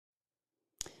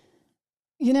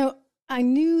You know, I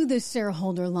knew the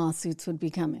shareholder lawsuits would be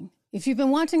coming. If you've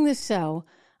been watching this show,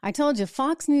 I told you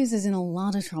Fox News is in a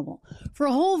lot of trouble for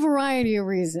a whole variety of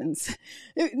reasons.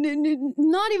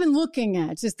 Not even looking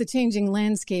at just the changing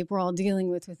landscape we're all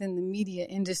dealing with within the media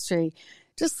industry,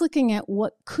 just looking at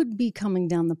what could be coming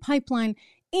down the pipeline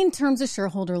in terms of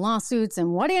shareholder lawsuits.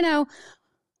 And what do you know?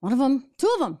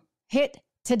 Two of them hit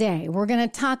today. We're going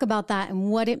to talk about that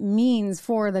and what it means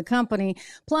for the company.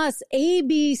 Plus,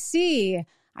 ABC.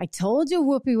 I told you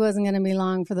Whoopi wasn't going to be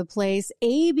long for the place.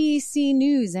 ABC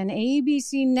News and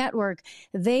ABC Network,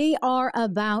 they are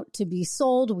about to be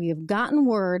sold. We have gotten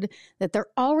word that they're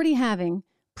already having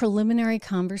preliminary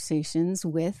conversations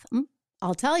with,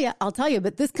 I'll tell you,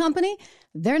 but this company,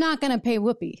 they're not going to pay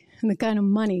Whoopi the kind of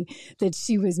money that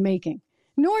she was making.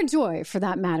 Nor Joy, for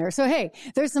that matter. So, hey,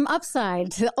 there's some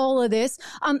upside to all of this.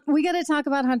 We got to talk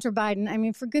about Hunter Biden. I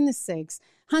mean, for goodness sakes,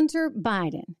 Hunter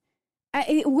Biden.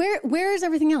 Where is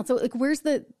everything else? So, like, where's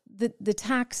the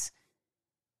tax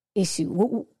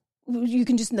issue? You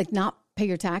can just like not pay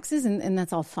your taxes and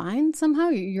that's all fine somehow?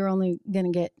 You're only going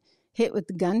to get hit with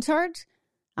the gun charge?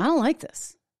 I don't like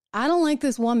this. I don't like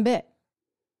this one bit.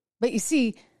 But you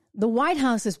see, the White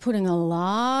House is putting a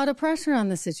lot of pressure on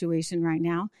the situation right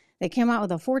now. They came out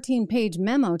with a 14-page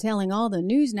memo telling all the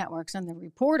news networks and the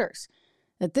reporters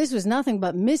that this was nothing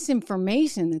but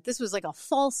misinformation, that this was like a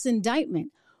false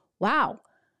indictment. Wow.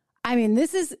 I mean,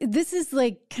 this is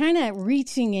like kind of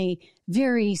reaching a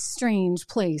very strange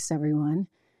place, everyone.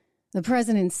 The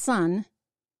president's son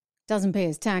doesn't pay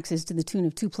his taxes to the tune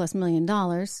of $2+ million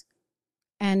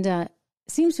and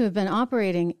seems to have been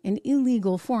operating an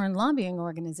illegal foreign lobbying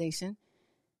organization,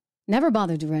 never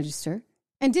bothered to register,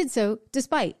 and did so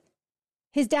despite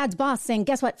his dad's boss saying,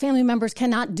 guess what? Family members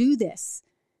cannot do this.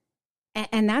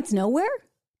 And that's nowhere.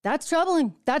 That's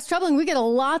troubling. That's troubling. We get a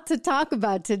lot to talk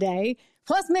about today.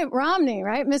 Plus Mitt Romney,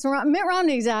 right? Mitt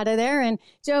Romney's out of there and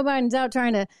Joe Biden's out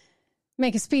trying to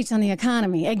make a speech on the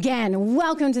economy. Again,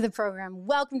 welcome to the program.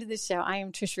 Welcome to the show. I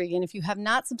am Trish Regan. If you have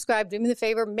not subscribed, do me the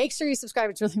favor. Make sure you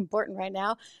subscribe. It's really important right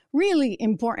now. Really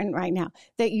important right now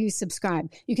that you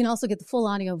subscribe. You can also get the full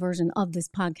audio version of this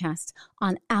podcast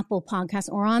on Apple Podcasts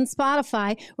or on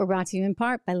Spotify. We're brought to you in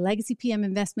part by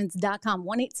LegacyPMInvestments.com,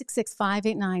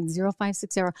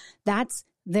 1-866-589-0560. That's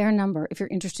their number if you're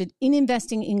interested in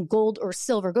investing in gold or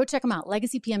silver. Go check them out,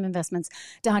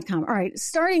 LegacyPMInvestments.com. All right,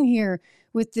 starting here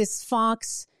with this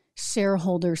Fox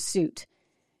shareholder suit.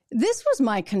 This was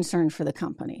my concern for the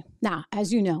company. Now,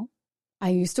 as you know,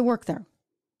 I used to work there.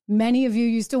 Many of you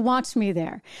used to watch me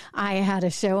there. I had a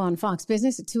show on Fox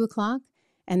Business at 2 o'clock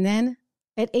and then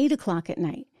at 8 o'clock at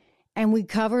night. And we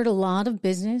covered a lot of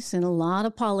business and a lot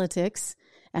of politics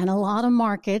and a lot of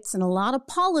markets and a lot of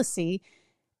policy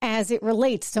as it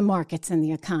relates to markets and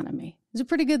the economy. It was a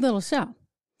pretty good little show.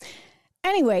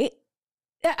 Anyway,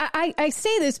 I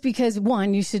say this because,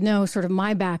 one, you should know sort of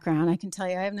my background. I can tell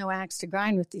you I have no axe to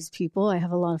grind with these people. I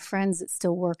have a lot of friends that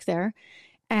still work there.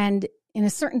 And in a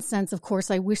certain sense, of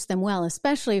course, I wish them well,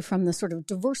 especially from the sort of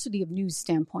diversity of news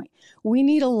standpoint. We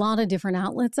need a lot of different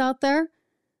outlets out there.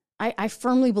 I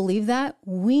firmly believe that.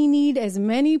 We need as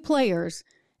many players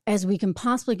as we can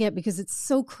possibly get because it's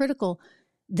so critical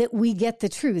that we get the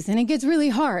truth. And it gets really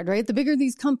hard, right? The bigger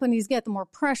these companies get, the more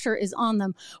pressure is on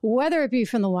them, whether it be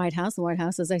from the White House. The White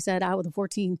House, as I said, out with a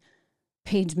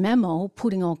 14-page memo,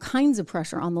 putting all kinds of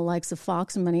pressure on the likes of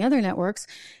Fox and many other networks.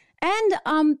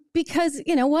 And because,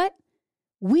 you know what?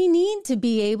 We need to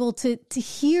be able to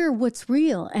hear what's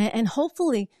real. And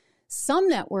hopefully some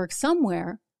network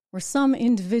somewhere or some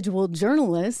individual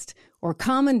journalist or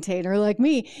commentator like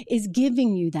me is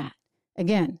giving you that.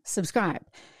 Again, subscribe.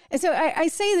 And so I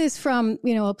say this from,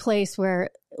 a place where,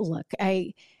 look,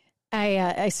 I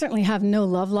certainly have no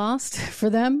love lost for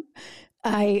them.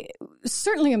 I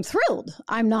certainly am thrilled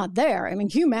I'm not there. I mean,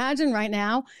 can you imagine right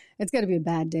now? It's got to be a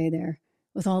bad day there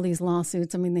with all these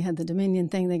lawsuits. I mean, they had the Dominion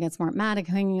thing. They got Smartmatic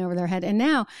hanging over their head. And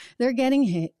now they're getting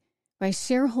hit by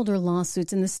shareholder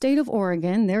lawsuits in the state of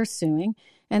Oregon. They're suing.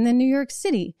 And then New York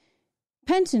City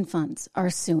pension funds are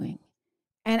suing.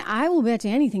 And I will bet you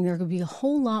anything there could be a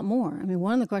whole lot more. I mean,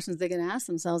 one of the questions they're going to ask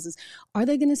themselves is, are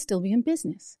they going to still be in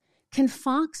business? Can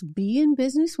Fox be in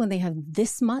business when they have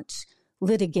this much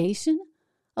litigation?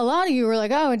 A lot of you are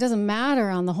like, oh, it doesn't matter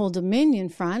on the whole Dominion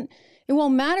front. It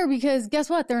won't matter because guess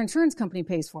what? Their insurance company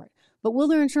pays for it. But will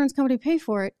their insurance company pay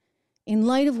for it in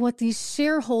light of what these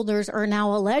shareholders are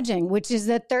now alleging, which is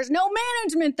that there's no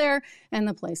management there and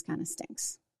the place kind of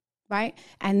stinks? Right?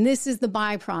 And this is the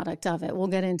byproduct of it. We'll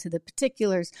get into the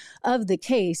particulars of the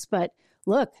case. But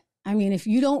look, I mean, if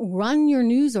you don't run your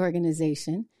news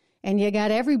organization and you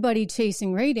got everybody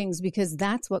chasing ratings because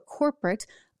that's what corporate,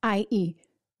 i.e.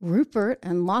 Rupert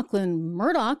and Lachlan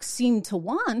Murdoch seem to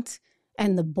want.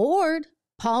 And the board,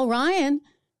 Paul Ryan,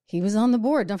 he was on the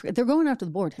board. Don't forget, they're going after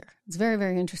the board here. It's very,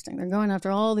 very interesting. They're going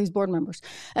after all these board members,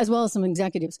 as well as some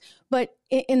executives. But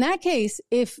in that case,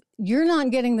 if you're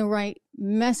not getting the right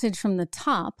message from the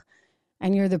top,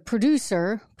 and you're the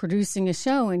producer producing a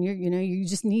show, and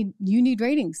you need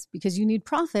ratings because you need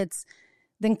profits,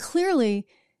 then clearly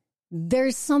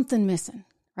there's something missing,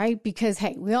 right? Because,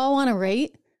 hey, we all want to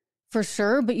rate for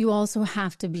sure, but you also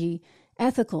have to be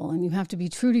ethical, and you have to be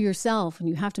true to yourself, and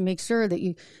you have to make sure that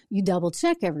you double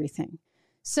check everything.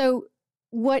 So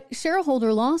what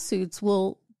shareholder lawsuits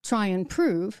will try and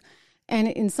prove, and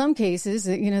in some cases,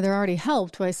 they're already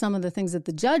helped by some of the things that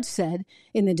the judge said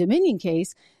in the Dominion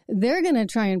case, they're going to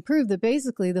try and prove that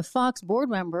basically the Fox board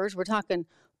members, we're talking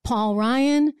Paul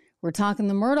Ryan, we're talking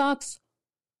the Murdochs,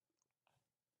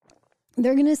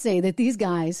 they're going to say that these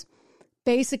guys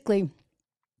basically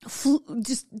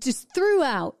just threw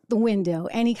out the window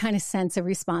any kind of sense of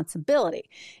responsibility.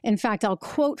 In fact, I'll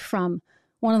quote from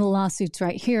one of the lawsuits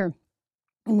right here,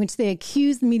 in which they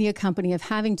accuse the media company of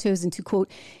having chosen to,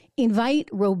 quote, invite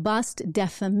robust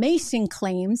defamation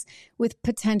claims with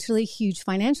potentially huge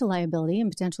financial liability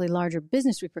and potentially larger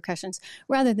business repercussions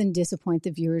rather than disappoint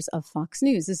the viewers of Fox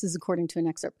News. This is according to an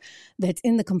excerpt that's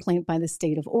in the complaint by the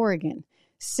state of Oregon.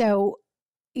 So,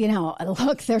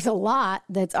 look, there's a lot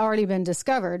that's already been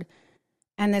discovered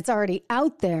and that's already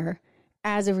out there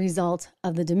as a result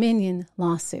of the Dominion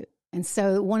lawsuit. And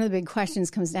so one of the big questions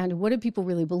comes down to, what do people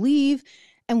really believe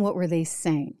and what were they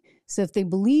saying? So if they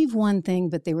believe one thing,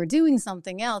 but they were doing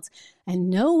something else, and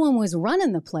no one was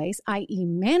running the place, i.e.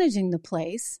 managing the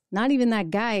place, not even that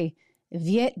guy,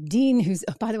 Viet Dean, who's,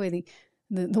 by the way,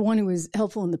 the one who was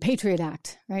helpful in the Patriot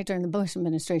Act, right, during the Bush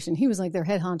administration. He was like their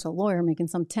head honcho lawyer making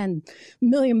some $10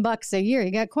 million a year.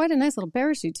 He got quite a nice little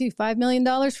parachute, too, $5 million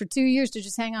for 2 years to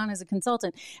just hang on as a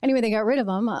consultant. Anyway, they got rid of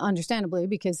him, understandably,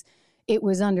 because it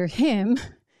was under him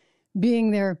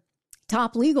being their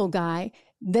top legal guy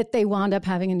that they wound up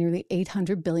having a nearly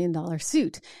 $800 billion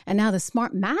suit. And now the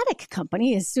Smartmatic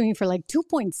company is suing for like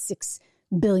 $2.6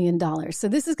 billion. So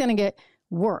this is going to get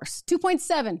worse.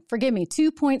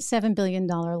 $2.7 billion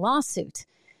lawsuit.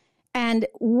 And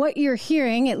what you're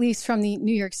hearing, at least from the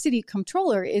New York City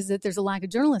comptroller, is that there's a lack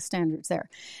of journalist standards there.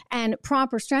 And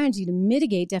proper strategy to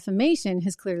mitigate defamation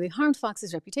has clearly harmed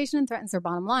Fox's reputation and threatens their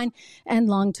bottom line and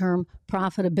long-term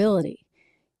profitability.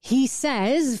 He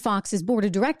says Fox's board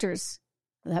of directors,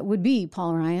 that would be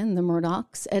Paul Ryan, the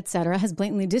Murdochs, et cetera, has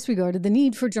blatantly disregarded the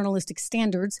need for journalistic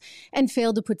standards and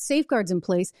failed to put safeguards in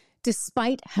place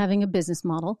despite having a business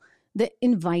model that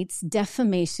invites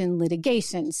defamation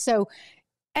litigation. So,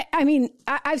 I mean,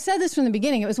 I've said this from the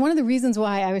beginning. It was one of the reasons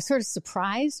why I was sort of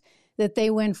surprised that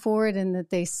they went forward and that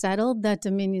they settled that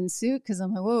Dominion suit, because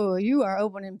I'm like, whoa, you are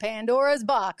opening Pandora's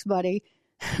box, buddy,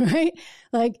 right?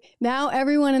 Like, now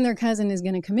everyone and their cousin is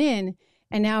going to come in.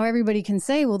 And now everybody can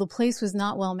say, well, the place was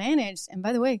not well managed. And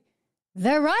by the way,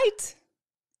 they're right.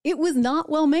 It was not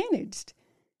well managed.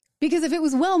 Because if it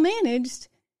was well managed,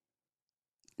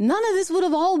 none of this would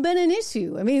have all been an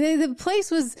issue. I mean, the place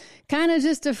was kind of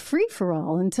just a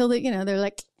free-for-all until they're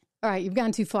like, all right, you've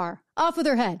gone too far. Off with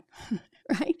their head,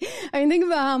 right? I mean, think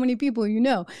about how many people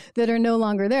that are no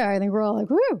longer there. I think we're all like,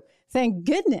 whew, thank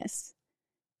goodness.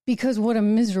 Because what a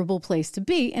miserable place to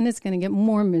be, and it's going to get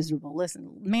more miserable.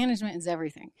 Listen, management is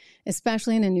everything,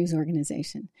 especially in a news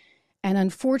organization. And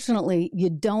unfortunately,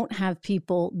 you don't have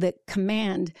people that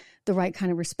command the right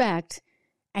kind of respect,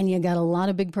 and you got a lot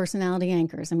of big personality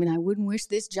anchors. I mean, I wouldn't wish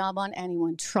this job on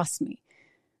anyone, trust me.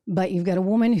 But you've got a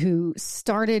woman who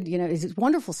started, it's a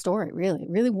wonderful story, really,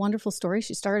 really wonderful story.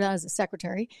 She started out as a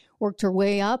secretary, worked her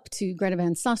way up to Greta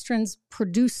Van Sustren's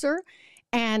producer,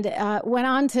 and went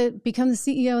on to become the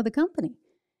CEO of the company.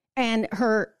 And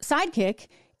her sidekick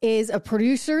is a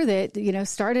producer that,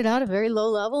 started out at a very low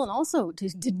level and also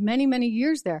did many, many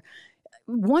years there.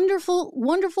 Wonderful,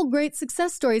 wonderful, great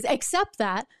success stories, except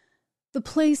that the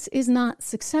place is not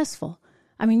successful.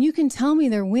 I mean, you can tell me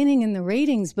they're winning in the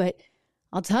ratings, but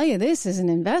I'll tell you this, as an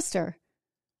investor,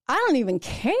 I don't even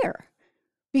care,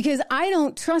 because I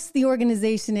don't trust the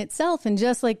organization itself. And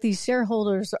just like these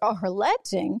shareholders are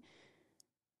alleging,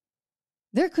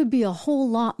 there could be a whole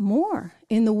lot more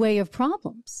in the way of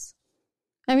problems.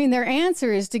 I mean, their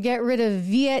answer is to get rid of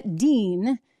Viet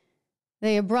Dean.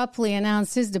 They abruptly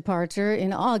announced his departure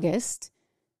in August.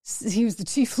 He was the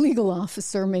chief legal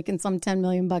officer, making some $10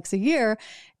 million a year.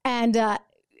 And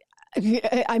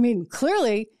I mean,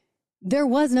 clearly there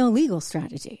was no legal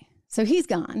strategy. So he's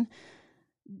gone.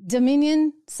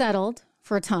 Dominion settled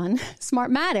for a ton.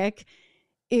 Smartmatic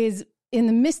is in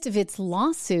the midst of its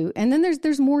lawsuit, and then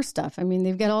there's more stuff. I mean,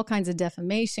 they've got all kinds of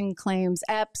defamation claims,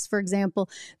 EPS, for example.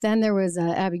 Then there was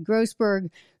Abby Grossberg,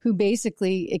 who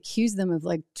basically accused them of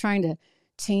like trying to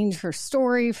change her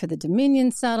story for the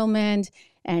Dominion settlement,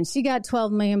 and she got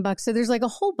 $12 million. So there's like a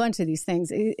whole bunch of these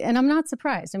things, and I'm not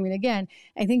surprised. I mean, again,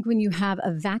 I think when you have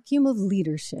a vacuum of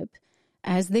leadership,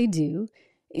 as they do,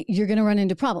 you're going to run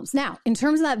into problems. Now, in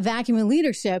terms of that vacuum of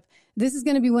leadership, this is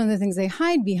going to be one of the things they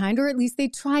hide behind, or at least they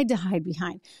tried to hide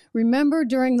behind. Remember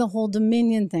during the whole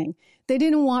Dominion thing, they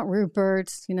didn't want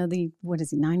Rupert, you know,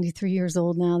 93 years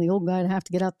old now, the old guy to have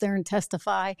to get up there and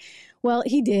testify. Well,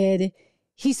 he did.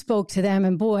 He spoke to them,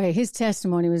 and boy, his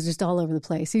testimony was just all over the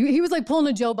place. He was like pulling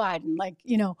a Joe Biden, like,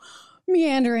 you know,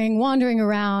 meandering, wandering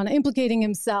around, implicating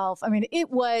himself. I mean, it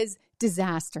was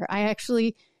disaster. I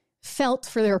actually felt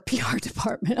for their PR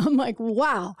department. I'm like,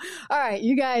 wow. All right,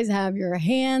 you guys have your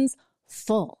hands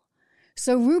full.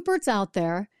 So Rupert's out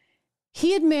there.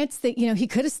 He admits that, you know, he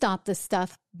could have stopped this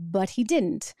stuff, but he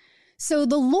didn't. So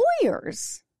the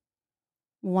lawyers,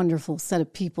 wonderful set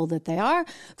of people that they are,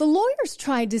 the lawyers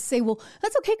tried to say, well,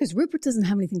 that's okay because Rupert doesn't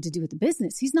have anything to do with the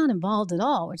business. He's not involved at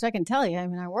all, which I can tell you. I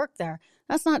mean, I work there.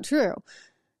 That's not true.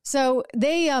 So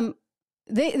they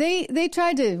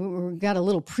tried to, we got a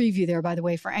little preview there, by the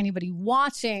way, for anybody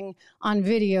watching on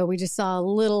video. We just saw a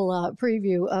little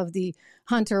preview of the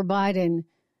Hunter Biden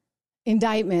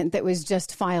indictment that was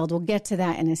just filed. We'll get to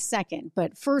that in a second.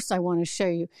 But first, I want to show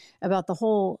you about the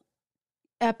whole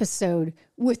episode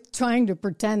with trying to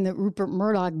pretend that Rupert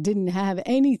Murdoch didn't have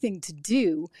anything to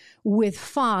do with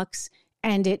Fox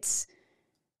and its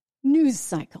news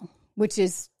cycle, which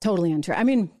is totally untrue. I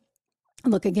mean,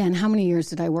 look, again, how many years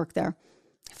did I work there?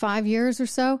 5 years or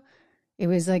so. It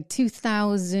was like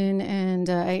 2000, and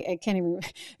I can't even.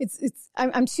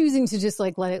 I'm choosing to just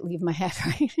like let it leave my head,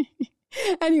 right?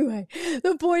 Anyway,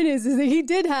 the point is that he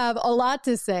did have a lot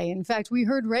to say. In fact, we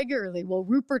heard regularly, well,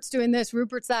 Rupert's doing this,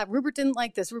 Rupert's that, Rupert didn't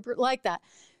like this, Rupert liked that.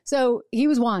 So he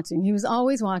was watching. He was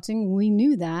always watching. We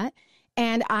knew that,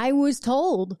 and I was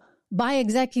told by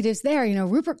executives there, you know,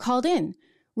 Rupert called in.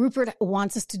 Rupert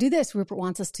wants us to do this. Rupert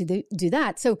wants us to do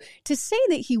that. So to say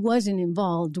that he wasn't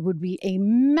involved would be a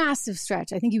massive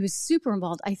stretch. I think he was super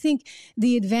involved. I think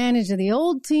the advantage of the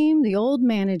old team, the old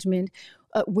management,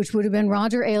 which would have been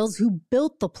Roger Ailes, who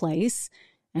built the place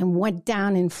and went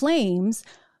down in flames,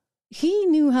 he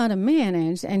knew how to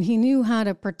manage and he knew how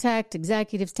to protect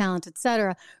executives, talent, et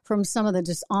cetera, from some of the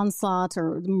just onslaught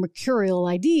or mercurial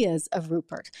ideas of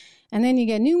Rupert. And then you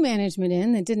get new management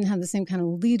in that didn't have the same kind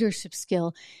of leadership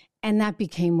skill, and that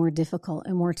became more difficult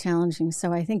and more challenging.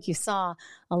 So I think you saw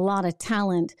a lot of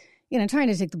talent, you know, trying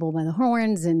to take the bull by the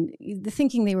horns and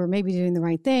thinking they were maybe doing the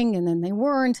right thing, and then they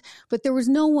weren't. But there was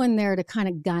no one there to kind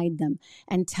of guide them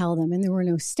and tell them, and there were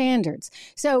no standards.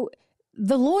 So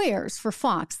the lawyers for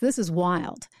Fox, this is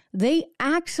wild. They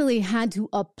actually had to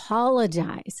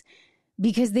apologize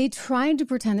because they tried to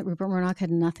pretend that Rupert Murdoch had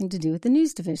nothing to do with the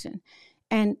news division.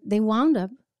 And they wound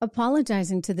up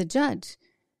apologizing to the judge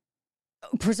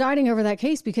presiding over that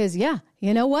case because, yeah,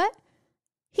 you know what?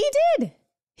 He did.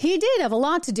 He did have a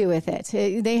lot to do with it.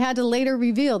 They had to later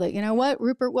reveal that, you know what?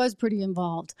 Rupert was pretty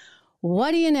involved.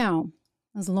 What do you know?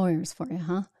 Those lawyers for you,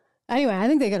 huh? Anyway, I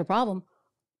think they got a problem.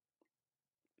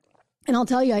 And I'll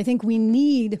tell you, I think we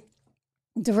need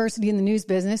diversity in the news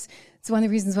business. It's one of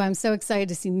the reasons why I'm so excited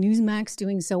to see Newsmax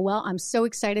doing so well. I'm so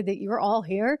excited that you're all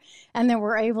here and that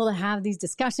we're able to have these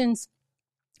discussions.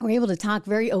 We're able to talk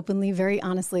very openly, very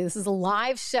honestly. This is a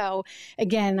live show.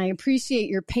 Again, I appreciate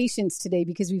your patience today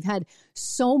because we've had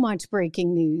so much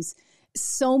breaking news,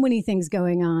 so many things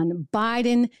going on.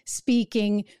 Biden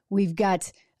speaking. We've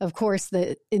got, of course,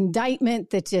 the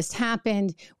indictment that just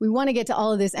happened. We want to get to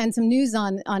all of this and some news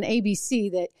on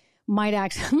ABC that might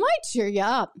cheer you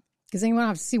up because then you won't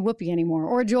have to see Whoopi anymore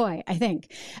or Joy, I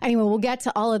think. Anyway, we'll get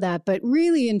to all of that. But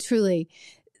really and truly,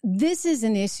 this is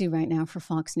an issue right now for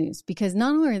Fox News because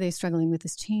not only are they struggling with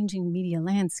this changing media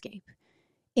landscape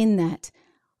in that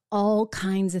all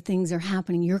kinds of things are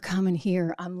happening. You're coming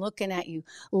here. I'm looking at you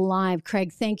live.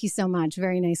 Craig, thank you so much.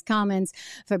 Very nice comments.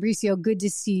 Fabricio, good to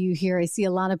see you here. I see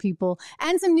a lot of people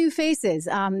and some new faces.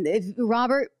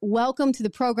 Robert, welcome to the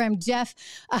program. Jeff,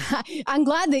 I'm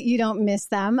glad that you don't miss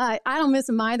them. I don't miss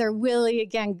them either. Willie,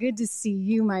 again, good to see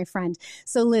you, my friend.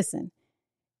 So listen,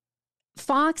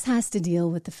 Fox has to deal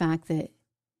with the fact that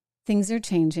things are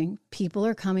changing. People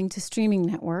are coming to streaming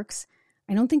networks.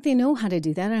 I don't think they know how to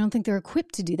do that. I don't think they're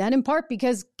equipped to do that, in part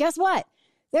because guess what?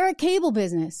 They're a cable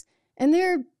business and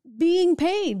they're being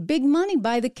paid big money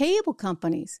by the cable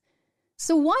companies.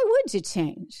 So why would you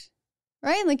change?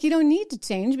 Right? Like you don't need to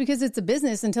change because it's a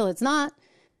business until it's not.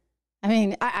 I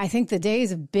mean, I think the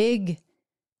days of big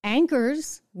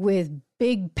anchors with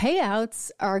big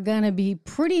payouts are going to be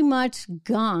pretty much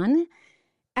gone.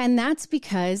 And that's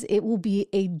because it will be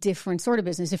a different sort of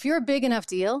business. If you're a big enough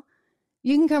deal,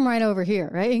 you can come right over here,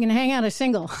 right? You can hang out a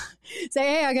shingle, say,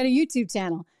 hey, I got a YouTube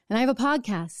channel and I have a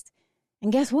podcast.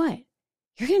 And guess what?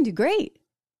 You're going to do great.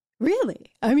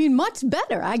 Really? I mean, much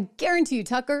better. I guarantee you,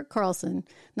 Tucker Carlson,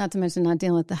 not to mention not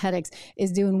dealing with the headaches,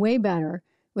 is doing way better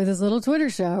with his little Twitter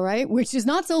show, right? Which is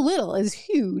not so little, is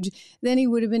huge, than he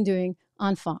would have been doing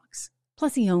on Fox.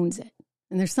 Plus, he owns it.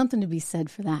 And there's something to be said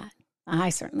for that. I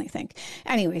certainly think.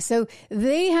 Anyway, so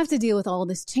they have to deal with all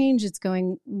this change that's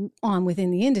going on within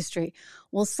the industry.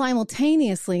 Well,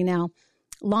 simultaneously now,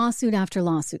 lawsuit after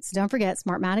lawsuit. So don't forget,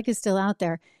 Smartmatic is still out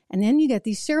there. And then you get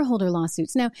these shareholder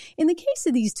lawsuits. Now, in the case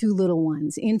of these two little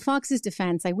ones, in Fox's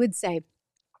defense, I would say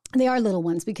they are little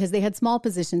ones because they had small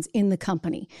positions in the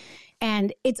company.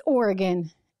 And it's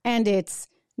Oregon and it's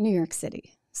New York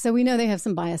City. So we know they have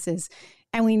some biases.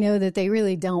 And we know that they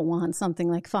really don't want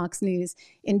something like Fox News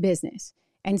in business.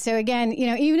 And so again, you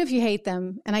know, even if you hate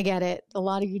them, and I get it, a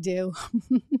lot of you do,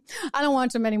 I don't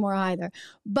watch them anymore either.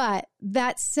 But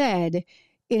that said,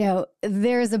 you know,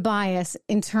 there's a bias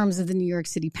in terms of the New York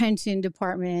City Pension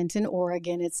Department and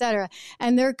Oregon, et cetera.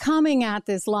 And they're coming at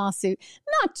this lawsuit,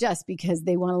 not just because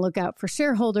they want to look out for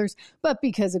shareholders, but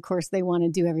because, of course, they want to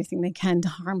do everything they can to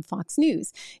harm Fox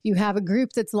News. You have a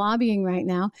group that's lobbying right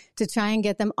now to try and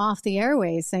get them off the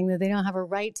airways, saying that they don't have a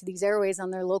right to these airways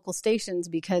on their local stations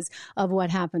because of what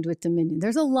happened with Dominion.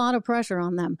 There's a lot of pressure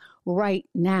on them right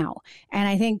now. And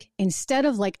I think instead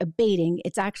of like abating,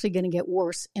 it's actually going to get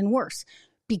worse and worse,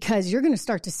 because you're going to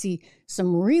start to see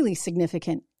some really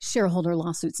significant shareholder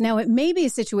lawsuits. Now, it may be a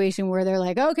situation where they're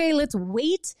like, okay, let's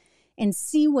wait and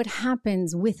see what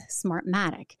happens with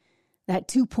Smartmatic, that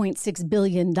 $2.6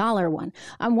 billion one.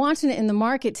 I'm watching it in the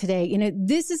market today. You know,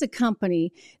 this is a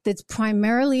company that's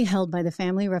primarily held by the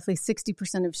family. Roughly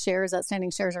 60% of shares,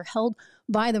 outstanding shares, are held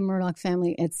by the Murdoch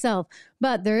family itself.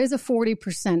 But there is a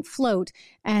 40% float.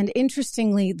 And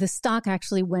interestingly, the stock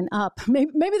actually went up.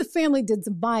 Maybe the family did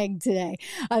some buying today.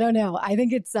 I don't know. I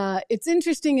think it's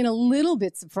interesting and a little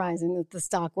bit surprising that the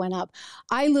stock went up.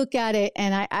 I look at it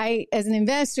and I as an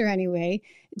investor anyway,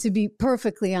 to be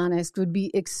perfectly honest, would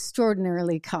be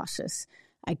extraordinarily cautious.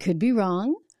 I could be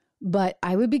wrong, but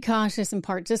I would be cautious in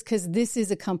part just because this is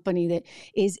a company that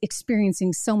is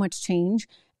experiencing so much change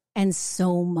and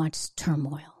so much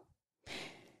turmoil.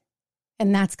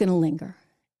 And that's going to linger.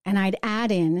 And I'd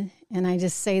add in, and I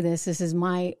just say this is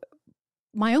my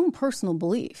own personal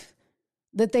belief,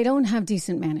 that they don't have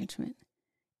decent management.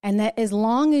 And that as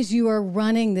long as you are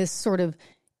running this sort of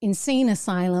insane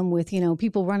asylum with, you know,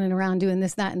 people running around doing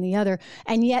this, that, and the other,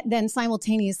 and yet then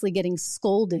simultaneously getting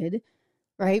scolded,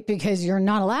 right? Because you're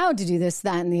not allowed to do this,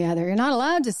 that, and the other. You're not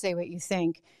allowed to say what you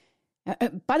think.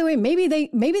 By the way, maybe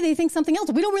they think something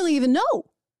else. We don't really even know,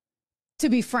 to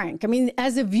be frank. I mean,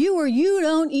 as a viewer, you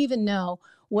don't even know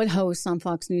what hosts on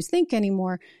Fox News think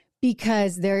anymore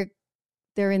because they're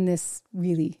in this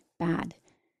really bad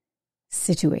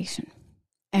situation.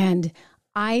 And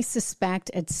I suspect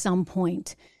at some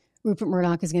point, Rupert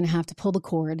Murdoch is going to have to pull the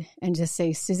cord and just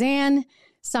say, Suzanne,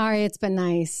 sorry, it's been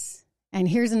nice. And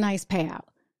here's a nice payout.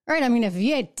 Right? I mean, if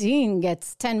Viet Dean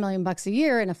gets $10 million a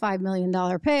year and a $5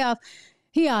 million payoff,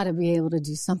 he ought to be able to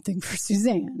do something for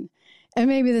Suzanne. And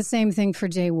maybe the same thing for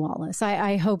Jay Wallace.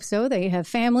 I hope so. They have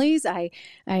families. I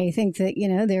think that, you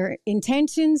know, their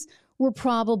intentions were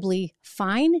probably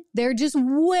fine. They're just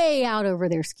way out over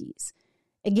their skis.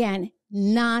 Again,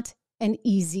 not an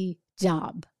easy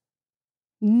job.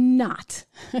 Not.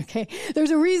 Okay.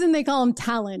 There's a reason they call them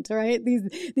talent, right?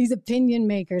 These opinion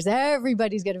makers.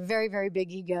 Everybody's got a very, very big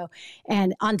ego.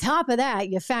 And on top of that,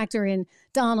 you factor in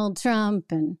Donald Trump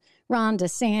and Ron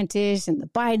DeSantis and the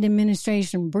Biden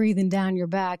administration breathing down your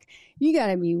back. You got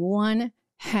to be one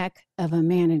heck of a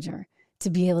manager to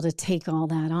be able to take all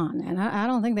that on. And I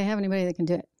don't think they have anybody that can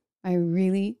do it. I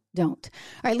really don't.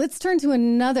 All right, let's turn to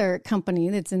another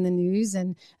company that's in the news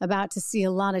and about to see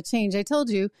a lot of change. I told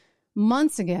you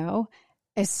months ago,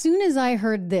 as soon as I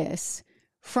heard this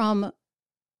from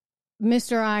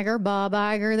Mr. Iger, Bob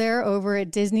Iger there over at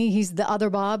Disney, he's the other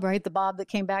Bob, right? The Bob that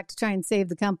came back to try and save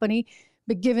the company.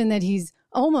 But given that he's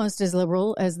almost as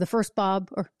liberal as the first Bob,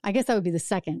 or I guess that would be the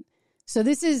second. So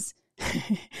this is,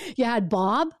 you had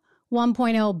Bob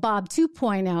 1.0, Bob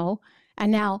 2.0,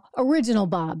 and now Original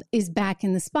Bob is back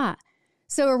in the spot.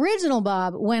 So Original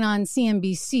Bob went on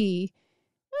CNBC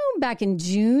back in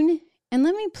June. And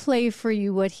let me play for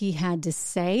you what he had to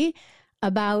say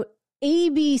about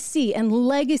ABC and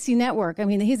Legacy Network. I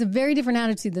mean, he has a very different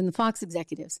attitude than the Fox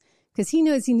executives because he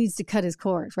knows he needs to cut his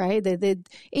cords, right? The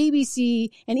ABC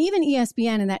and even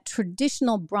ESPN and that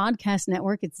traditional broadcast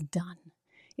network, it's done.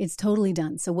 It's totally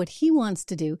done. So what he wants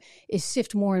to do is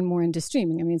shift more and more into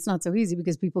streaming. I mean, it's not so easy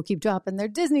because people keep dropping their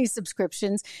Disney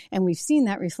subscriptions, and we've seen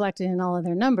that reflected in all of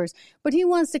their numbers. But he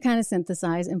wants to kind of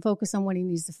synthesize and focus on what he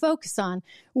needs to focus on,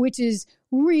 which is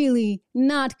really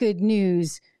not good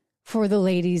news for the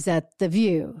ladies at The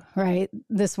View, right?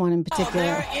 This one in particular.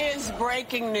 There is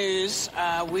breaking news.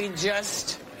 We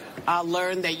just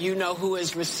learned that you know who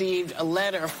has received a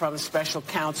letter from special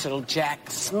counsel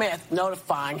Jack Smith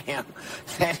notifying him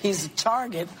that he's a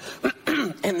target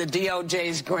in the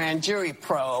DOJ's grand jury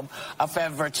probe of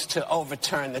efforts to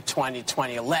overturn the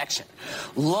 2020 election.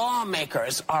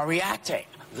 Lawmakers are reacting.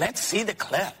 Let's see the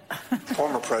clip.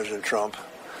 Former President Trump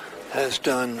has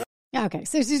done... Okay,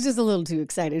 so she's just a little too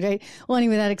excited, right? Well,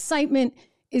 anyway, that excitement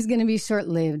is going to be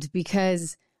short-lived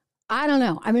because, I don't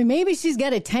know. I mean, maybe she's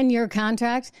got a 10-year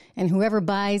contract and whoever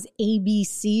buys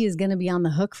ABC is going to be on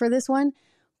the hook for this one.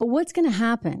 But what's going to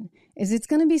happen is it's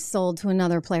going to be sold to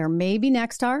another player, maybe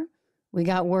Nexstar. We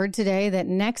got word today that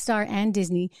Nexstar and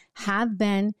Disney have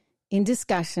been in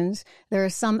discussions. There are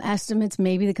some estimates,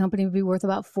 maybe the company would be worth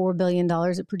about $4 billion.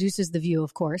 It produces The View,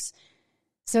 of course.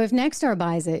 So if Nexstar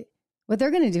buys it, what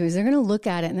they're going to do is they're going to look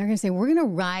at it and they're going to say, we're going to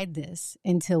ride this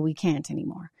until we can't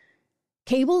anymore.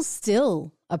 Cable's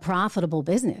still a profitable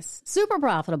business, super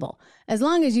profitable, as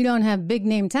long as you don't have big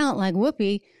name talent like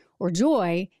Whoopi or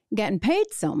Joy getting paid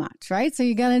so much, right? So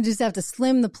you're going to just have to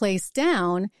slim the place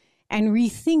down and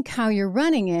rethink how you're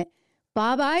running it.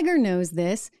 Bob Iger knows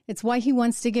this. It's why he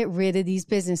wants to get rid of these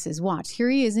businesses. Watch, here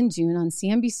he is in June on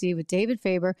CNBC with David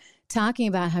Faber talking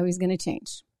about how he's going to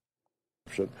change.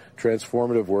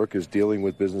 Transformative work is dealing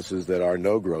with businesses that are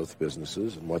no-growth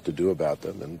businesses and what to do about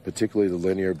them, and particularly the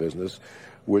linear business,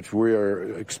 which we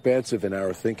are expansive in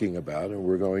our thinking about, and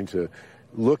we're going to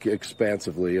look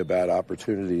expansively about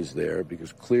opportunities there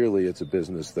because clearly it's a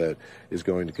business that is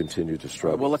going to continue to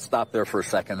struggle. Well, let's stop there for a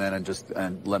second then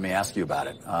and let me ask you about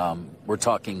it. We're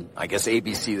talking, I guess,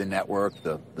 ABC, the network,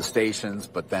 the stations,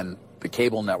 but then the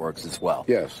cable networks as well.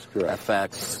 Yes, correct.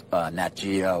 FX, Nat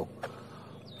Geo.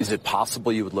 Is it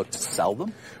possible you would look to sell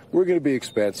them? We're going to be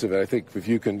expansive. I think if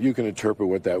you can interpret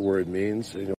what that word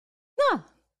means. You know. Oh,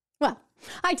 well,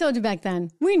 I told you back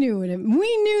then. We knew what it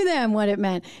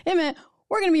meant. It meant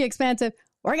we're going to be expansive.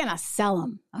 We're going to sell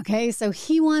them. Okay, so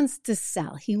he wants to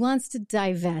sell. He wants to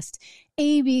divest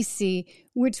ABC,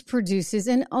 which produces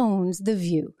and owns The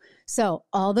View. So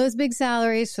all those big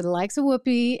salaries for the likes of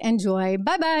Whoopi and Joy,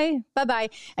 bye-bye, bye-bye.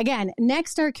 Again,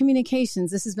 Nexstar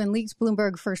Communications, this has been leaked,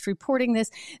 Bloomberg first reporting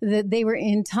this, that they were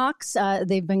in talks.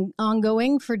 They've been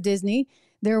ongoing for Disney.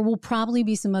 There will probably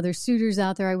be some other suitors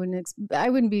out there. I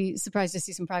wouldn't be surprised to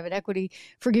see some private equity.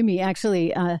 Forgive me,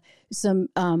 actually, some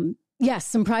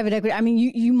private equity. I mean,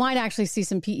 you might actually see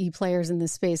some PE players in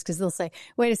this space because they'll say,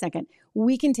 wait a second,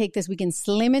 we can take this, we can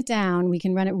slim it down, we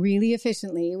can run it really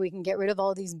efficiently, we can get rid of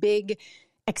all these big,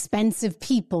 expensive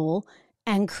people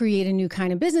and create a new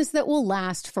kind of business that will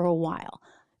last for a while.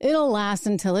 It'll last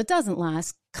until it doesn't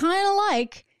last, kind of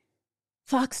like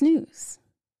Fox News,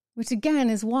 which again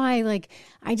is why,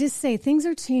 I just say things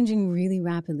are changing really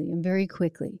rapidly and very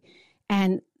quickly.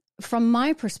 And from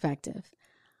my perspective,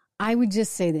 I would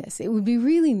just say this. It would be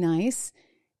really nice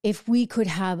if we could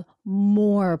have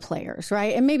more players,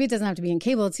 right? And maybe it doesn't have to be in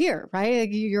cable. It's here, right?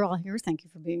 You're all here. Thank you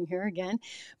for being here again.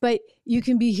 But you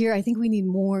can be here. I think we need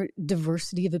more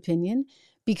diversity of opinion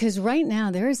because right now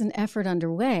there is an effort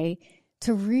underway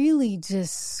to really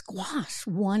just squash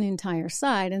one entire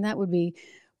side. And that would be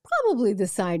probably the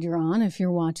side you're on if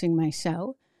you're watching my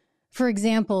show. For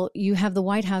example, you have the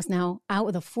White House now out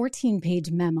with a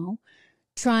 14-page memo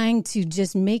trying to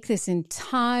just make this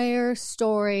entire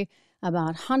story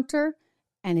about Hunter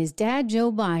and his dad,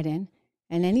 Joe Biden,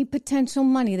 and any potential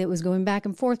money that was going back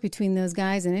and forth between those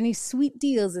guys and any sweet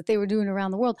deals that they were doing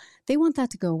around the world. They want that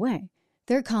to go away.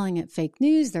 They're calling it fake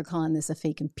news. They're calling this a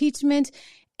fake impeachment.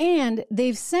 And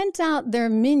they've sent out their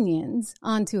minions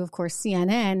onto, of course,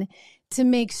 CNN to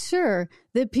make sure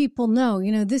that people know,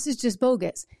 this is just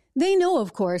bogus. They know,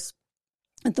 of course,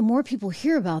 that the more people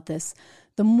hear about this,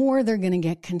 the more they're going to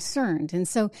get concerned. And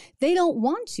so they don't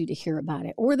want you to hear about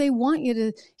it, or they want you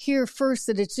to hear first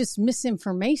that it's just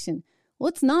misinformation. Well,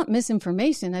 it's not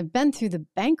misinformation. I've been through the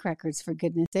bank records, for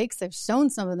goodness sakes. I've shown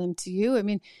some of them to you. I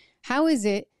mean, how is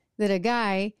it that a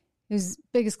guy whose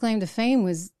biggest claim to fame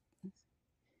was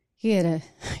he had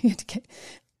to get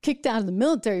kicked out of the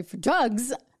military for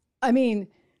drugs? I mean,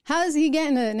 how is he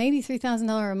getting an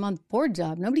 $83,000 a month board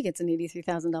job? Nobody gets an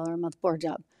 $83,000 a month board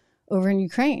job. over in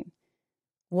Ukraine?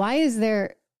 Why is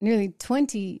there nearly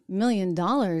 $20 million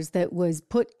that was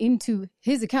put into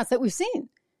his accounts that we've seen?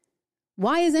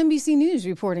 Why is NBC News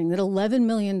reporting that $11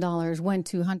 million went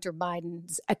to Hunter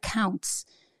Biden's accounts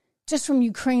just from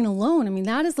Ukraine alone? I mean,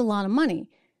 that is a lot of money.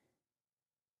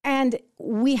 And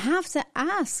we have to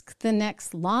ask the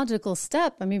next logical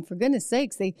step. I mean, for goodness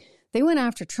sakes, they went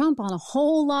after Trump on a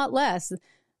whole lot less.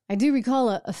 I do recall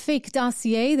a fake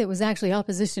dossier that was actually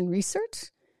opposition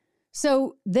research.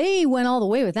 So they went all the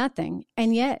way with that thing.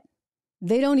 And yet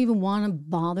they don't even want to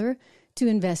bother to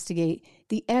investigate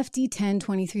the FD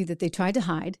 1023 that they tried to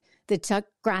hide, that Chuck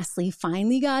Grassley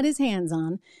finally got his hands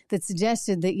on, that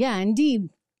suggested that, yeah, indeed,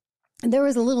 there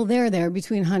was a little there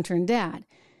between Hunter and Dad.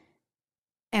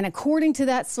 And according to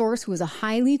that source, who was a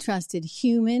highly trusted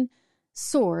human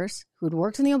source who had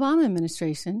worked in the Obama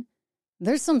administration,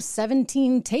 there's some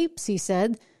 17 tapes, he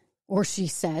said, or she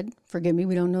said, forgive me,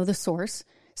 we don't know the source,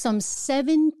 some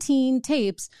 17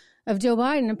 tapes of Joe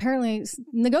Biden apparently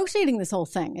negotiating this whole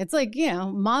thing. It's like,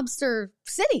 mobster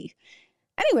city.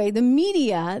 Anyway, the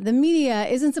media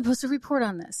isn't supposed to report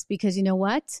on this because you know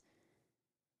what?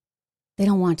 They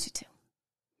don't want you to.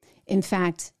 In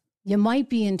fact, you might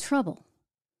be in trouble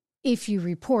if you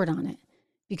report on it.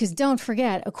 Because don't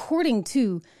forget, according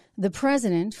to the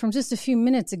president from just a few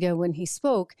minutes ago when he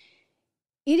spoke,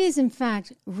 it is in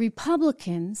fact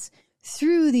Republicans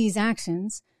through these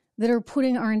actions that are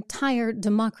putting our entire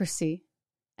democracy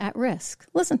at risk.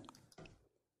 Listen.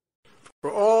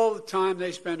 For all the time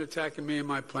they spend attacking me and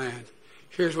my plan,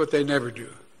 here's what they never do.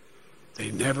 They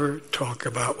never talk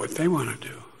about what they want to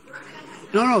do.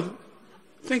 No,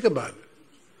 think about it.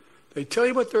 They tell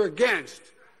you what they're against.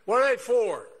 What are they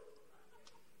for?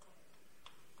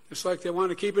 It's like they want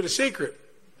to keep it a secret.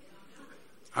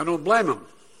 I don't blame them.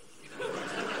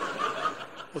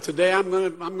 Well, today I'm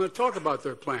going to talk about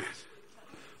their plans.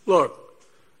 Look,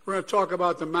 we're going to talk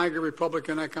about the MAGA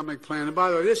Republican Economic Plan. And by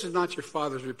the way, this is not your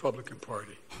father's Republican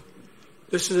Party.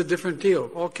 This is a different deal,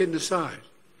 all kidding aside.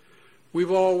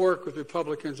 We've all worked with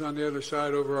Republicans on the other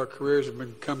side over our careers and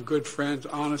become good friends,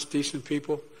 honest, decent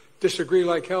people. Disagree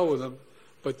like hell with them,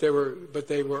 but they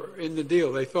were in the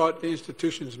deal. They thought the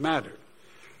institutions mattered.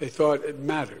 They thought it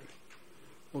mattered.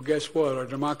 Well, guess what? Our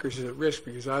democracy is at risk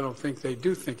because I don't think they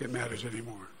do think it matters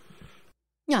anymore.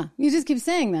 Yeah, you just keep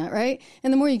saying that, right?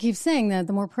 And the more you keep saying that,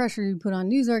 the more pressure you put on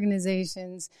news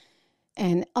organizations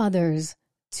and others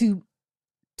to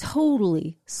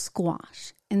totally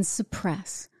squash and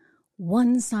suppress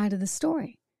one side of the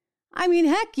story. I mean,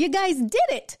 heck, you guys did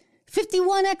it.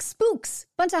 51X spooks.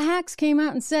 Bunch of hacks came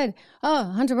out and said, oh,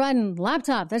 Hunter Biden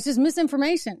laptop, that's just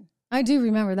misinformation. I do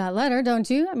remember that letter, don't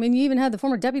you? I mean, you even had the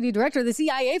former deputy director of the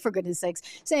CIA, for goodness sakes,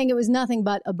 saying it was nothing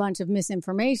but a bunch of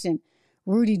misinformation.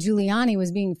 Rudy Giuliani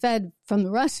was being fed from the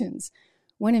Russians,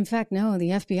 when in fact, no, the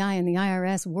FBI and the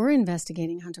IRS were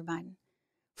investigating Hunter Biden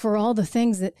for all the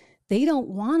things that they don't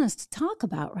want us to talk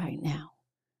about right now.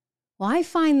 Well, I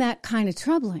find that kind of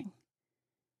troubling.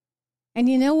 And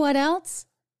you know what else?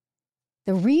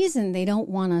 The reason they don't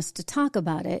want us to talk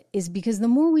about it is because the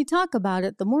more we talk about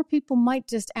it, the more people might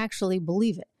just actually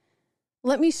believe it.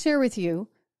 Let me share with you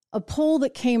a poll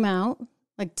that came out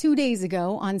like 2 days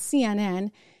ago on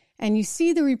CNN. And you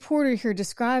see the reporter here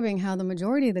describing how the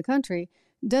majority of the country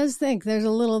does think there's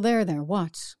a little there.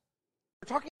 Watch.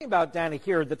 We're talking about, Dana,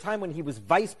 here, the time when he was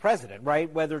vice president,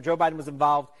 right? Whether Joe Biden was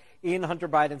involved in Hunter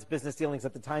Biden's business dealings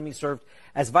at the time he served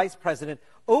as vice president.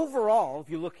 Overall,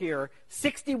 if you look here,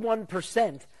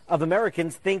 61% of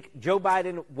Americans think Joe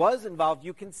Biden was involved.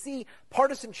 You can see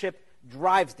partisanship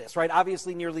drives this, right?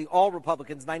 Obviously, nearly all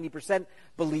Republicans, 90%,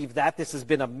 believe that. This has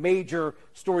been a major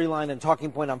storyline and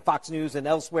talking point on Fox News and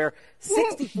elsewhere.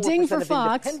 64% of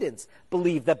independents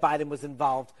believe that Biden was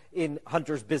involved in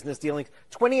Hunter's business dealings.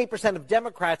 28% of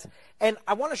Democrats. And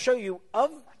I want to show you,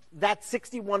 of that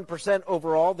 61%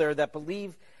 overall there that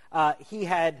believe he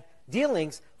had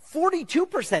dealings,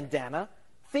 42%, Dana,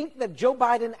 think that Joe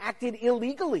Biden acted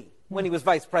illegally when he was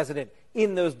vice president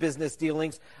in those business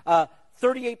dealings.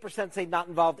 38% say not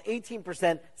involved.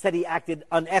 18% said he acted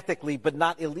unethically but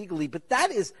not illegally. But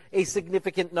that is a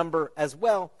significant number as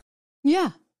well.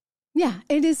 Yeah,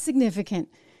 it is significant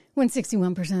when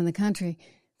 61% of the country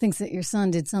thinks that your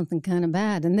son did something kind of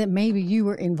bad and that maybe you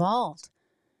were involved.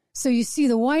 So you see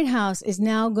the White House is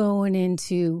now going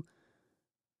into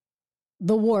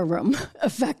the war room,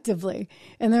 effectively.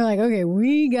 And they're like, okay,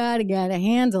 we got to get a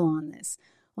handle on this.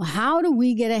 Well, how do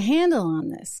we get a handle on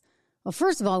this? Well,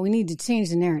 first of all, we need to change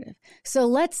the narrative. So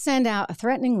let's send out a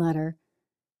threatening letter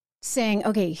saying,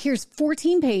 okay, here's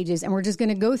 14 pages, and we're just going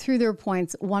to go through their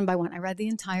points one by one. I read the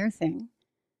entire thing,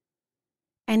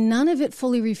 and none of it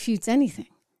fully refutes anything.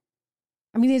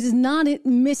 I mean, it is not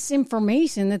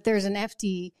misinformation that there's an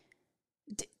FD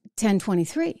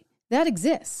 1023. That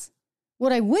exists.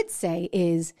 What I would say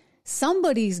is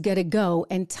somebody's got to go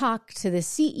and talk to the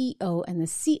CEO and the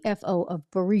CFO of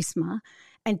Burisma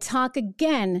and talk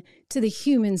again to the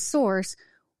human source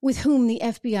with whom the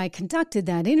FBI conducted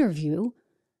that interview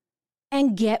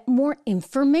and get more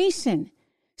information.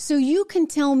 So you can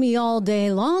tell me all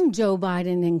day long, Joe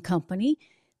Biden and company,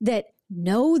 that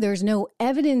no, there's no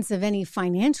evidence of any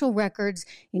financial records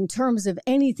in terms of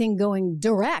anything going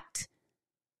direct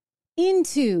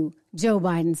into Joe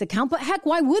Biden's account. But heck,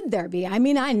 why would there be? I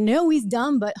mean, I know he's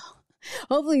dumb, but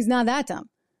hopefully he's not that dumb,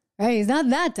 right? He's not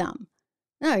that dumb.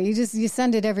 No, you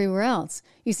send it everywhere else.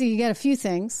 You see, you get a few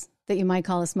things that you might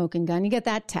call a smoking gun. You get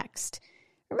that text.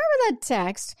 Remember that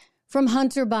text from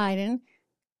Hunter Biden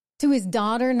to his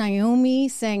daughter, Naomi,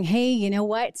 saying, hey, you know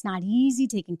what? It's not easy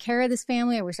taking care of this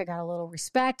family. I wish I got a little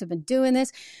respect. I've been doing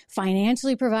this,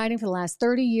 financially providing for the last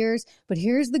 30 years. But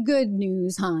here's the good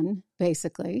news, hon,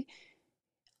 basically.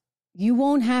 You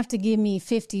won't have to give me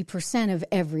 50% of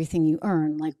everything you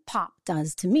earn like Pop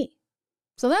does to me.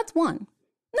 So that's one.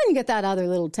 And then you get that other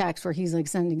little text where he's like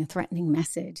sending a threatening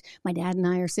message. My dad and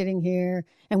I are sitting here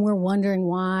and we're wondering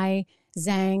why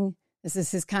Zhang, this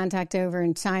is his contact over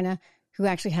in China, who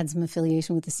actually had some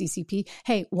affiliation with the CCP.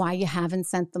 Hey, why you haven't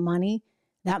sent the money?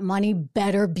 That money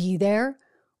better be there,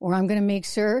 or I'm going to make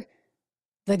sure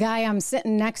the guy I'm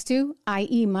sitting next to,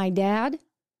 i.e. my dad,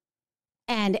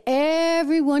 and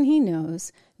everyone he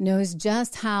knows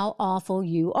just how awful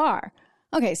you are.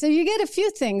 Okay, so you get a few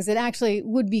things that actually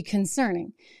would be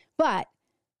concerning, but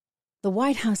the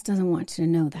White House doesn't want you to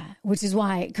know that, which is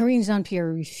why Karine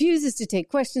Jean-Pierre refuses to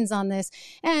take questions on this.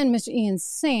 And Mr. Ian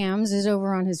Sams is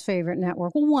over on his favorite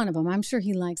network. Well, one of them. I'm sure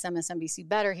he likes MSNBC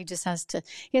better. He has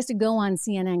to go on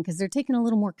CNN because they're taking a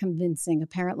little more convincing,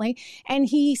 apparently. And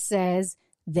he says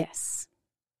this.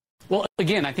 Well,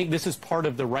 again, I think this is part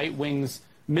of the right wing's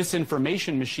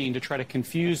misinformation machine to try to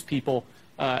confuse people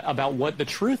about what the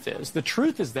truth is. The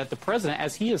truth is that the president,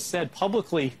 as he has said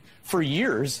publicly for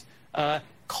years,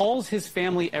 calls his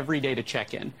family every day to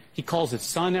check in. He calls his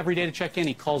son every day to check in.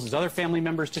 He calls his other family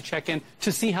members to check in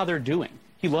to see how they're doing.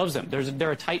 He loves them.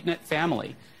 They're a tight-knit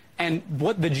family. And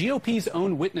what the GOP's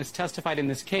own witness testified in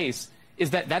this case is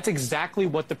that that's exactly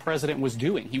what the president was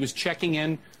doing. He was checking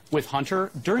in with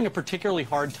Hunter during a particularly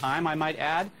hard time, I might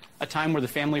add, a time where the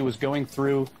family was going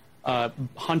through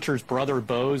Hunter's brother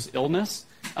Beau's illness.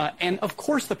 And of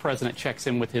course the president checks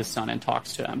in with his son and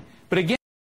talks to him. But again,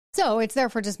 so it's there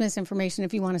for just misinformation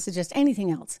if you want to suggest anything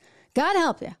else. God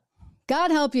help you. God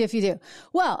help you if you do.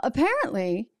 Well,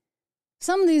 apparently,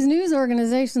 some of these news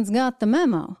organizations got the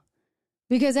memo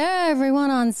because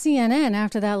everyone on CNN,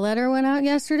 after that letter went out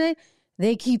yesterday,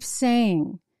 they keep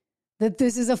saying that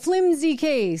this is a flimsy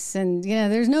case and, you know,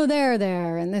 there's no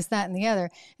there and this, that, and the other.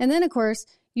 And then, of course,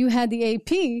 you had the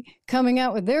AP coming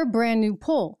out with their brand new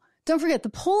poll. Don't forget, the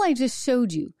poll I just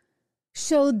showed you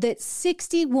showed that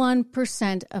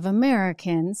 61% of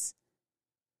Americans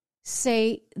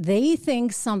say they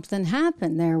think something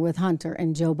happened there with Hunter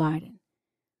and Joe Biden.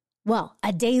 Well,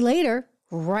 a day later,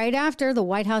 right after the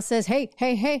White House says,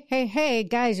 hey,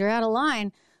 guys, you're out of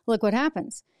line. Look what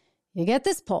happens. You get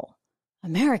this poll.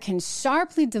 Americans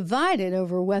sharply divided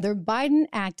over whether Biden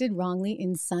acted wrongly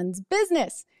in son's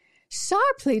business.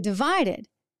 Sharply divided.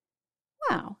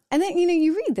 Wow. And then,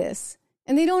 you read this.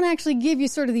 And they don't actually give you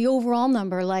sort of the overall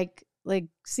number like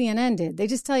CNN did. They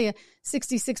just tell you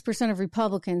 66% of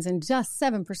Republicans and just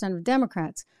 7% of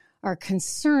Democrats are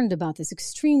concerned about this,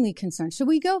 extremely concerned. Should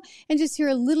we go and just hear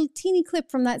a little teeny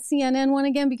clip from that CNN one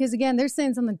again? Because, again, they're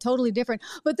saying something totally different.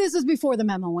 But this was before the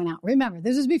memo went out. Remember,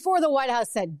 this was before the White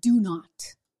House said, do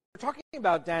not. We're talking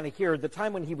about, Dana, here, the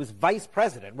time when he was vice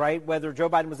president, right? Whether Joe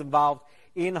Biden was involved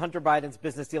in Hunter Biden's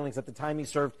business dealings at the time he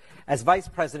served as vice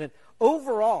president.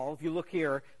 Overall, if you look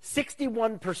here,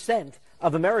 61%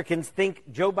 of Americans think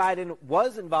Joe Biden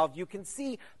was involved. You can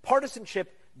see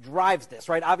partisanship drives this,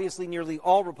 right? Obviously, nearly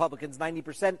all Republicans,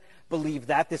 90%, believe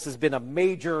that. This has been a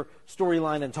major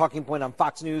storyline and talking point on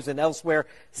Fox News and elsewhere.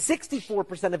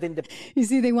 64% of independents. You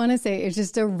see, they want to say it's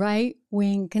just a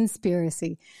right-wing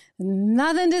conspiracy.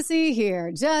 Nothing to see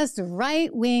here, just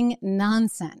right-wing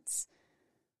nonsense.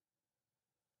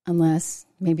 Unless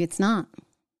maybe it's not.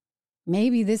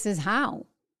 Maybe this is how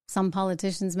some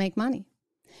politicians make money.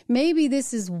 Maybe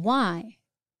this is why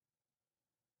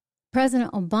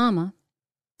President Obama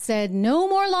said no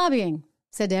more lobbying,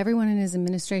 said to everyone in his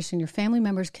administration, your family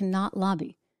members cannot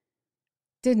lobby.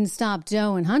 Didn't stop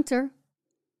Joe and Hunter.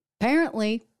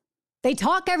 Apparently, they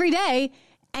talk every day,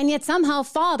 and yet somehow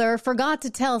father forgot to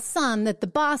tell son that the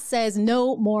boss says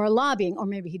no more lobbying. Or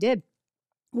maybe he did.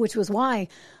 which was why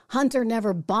Hunter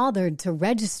never bothered to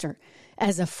register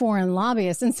as a foreign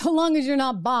lobbyist. And so long as you're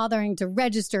not bothering to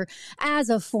register as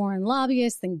a foreign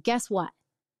lobbyist, then guess what?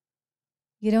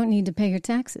 You don't need to pay your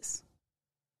taxes.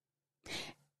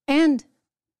 And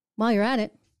while you're at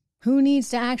it, who needs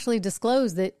to actually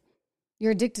disclose that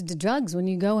you're addicted to drugs when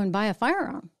you go and buy a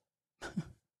firearm? I mean,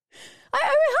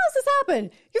 how's this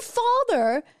happen? Your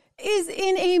father is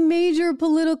in a major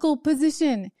political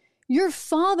position. Your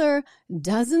father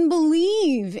doesn't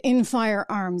believe in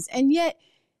firearms. And yet,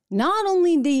 not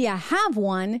only do you have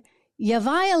one, you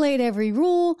violate every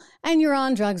rule and you're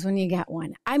on drugs when you get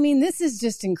one. I mean, this is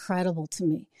just incredible to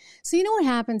me. So you know what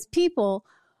happens? People,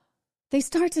 they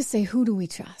start to say, who do we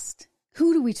trust?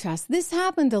 Who do we trust? This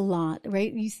happened a lot,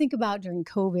 right? You think about during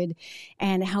COVID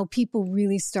and how people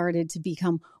really started to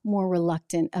become more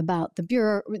reluctant about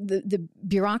the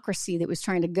bureaucracy that was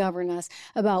trying to govern us,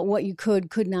 about what you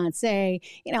could not say,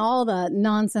 you know, all the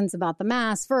nonsense about the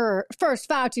mask. First,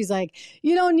 Fauci's like,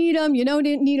 you don't need them. You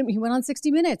didn't need them. He went on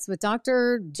 60 Minutes with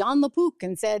Dr. John LaPook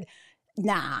and said,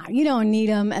 nah, you don't need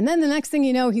them. And then the next thing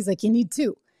you know, he's like, you need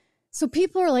two. So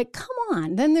people are like, come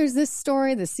on. Then there's this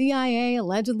story. The CIA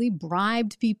allegedly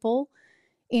bribed people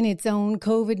in its own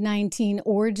COVID-19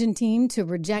 origin team to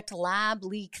reject lab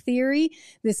leak theory.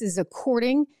 This is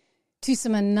according to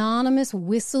some anonymous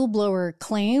whistleblower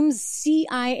claims.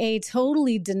 CIA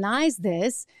totally denies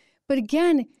this. But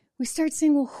again, we start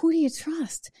saying, well, who do you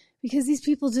trust? Because these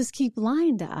people just keep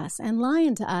lying to us and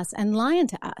lying to us and lying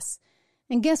to us.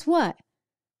 And guess what?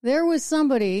 There was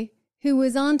somebody who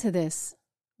was onto this.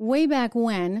 Way back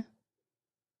when,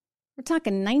 we're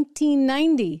talking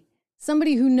 1990,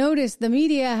 somebody who noticed the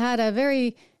media had a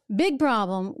very big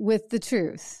problem with the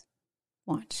truth.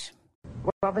 Watch.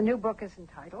 Well, the new book is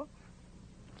entitled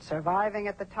Surviving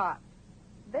at the Top.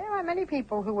 There are many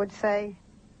people who would say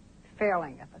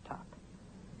failing at the top.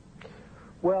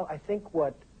 Well, I think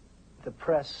what the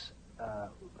press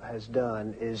has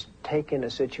done is taken a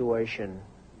situation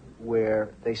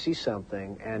where they see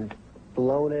something and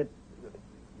blown it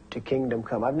to kingdom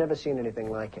come. I've never seen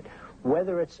anything like it.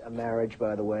 Whether it's a marriage,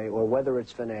 by the way, or whether it's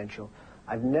financial,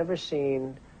 I've never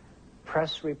seen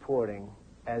press reporting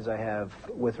as I have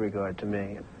with regard to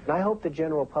me. And I hope the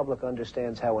general public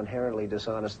understands how inherently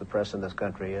dishonest the press in this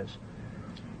country is.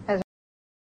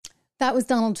 That was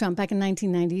Donald Trump back in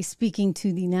 1990 speaking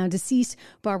to the now deceased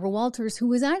Barbara Walters, who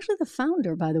was actually the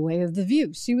founder, by the way, of The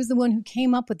View. She was the one who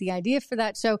came up with the idea for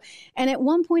that show. And at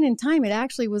one point in time, it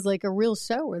actually was like a real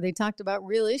show where they talked about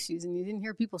real issues and you didn't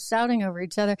hear people shouting over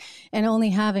each other and only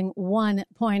having one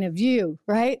point of view,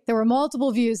 right? There were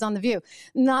multiple views on The View.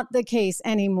 Not the case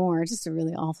anymore. Just a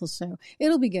really awful show.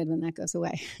 It'll be good when that goes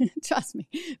away. Trust me.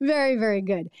 Very, very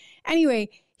good. Anyway,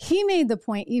 he made the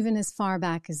point even as far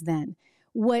back as then.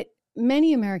 What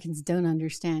many Americans don't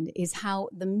understand is how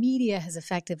the media has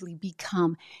effectively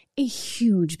become a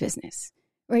huge business,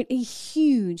 right? A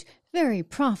huge, very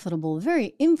profitable,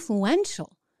 very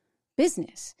influential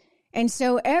business. And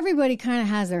so everybody kind of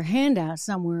has their hand out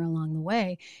somewhere along the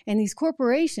way. And these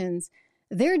corporations,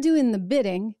 they're doing the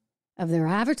bidding of their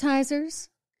advertisers.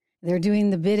 They're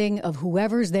doing the bidding of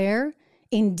whoever's there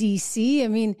in DC. I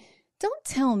mean, don't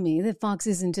tell me that Fox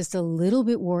isn't just a little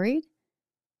bit worried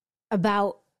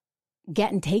about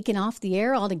getting taken off the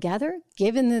air altogether,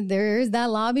 given that there is that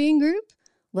lobbying group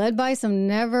led by some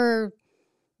never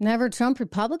Trump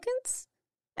Republicans.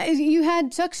 You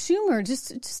had Chuck Schumer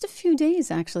just a few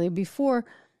days, actually, before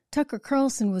Tucker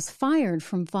Carlson was fired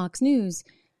from Fox News,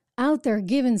 out there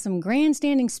giving some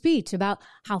grandstanding speech about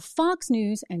how Fox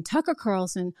News and Tucker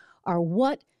Carlson are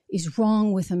what is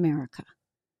wrong with America.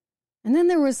 And then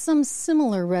there was some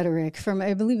similar rhetoric from,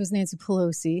 I believe it was Nancy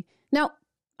Pelosi. Now,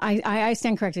 I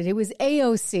stand corrected. It was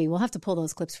AOC. We'll have to pull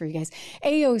those clips for you guys.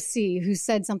 AOC, who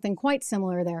said something quite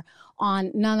similar there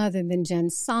on none other than Jen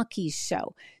Psaki's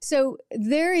show. So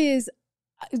there is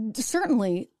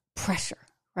certainly pressure,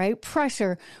 right?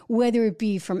 Pressure, whether it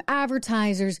be from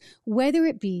advertisers, whether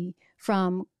it be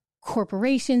from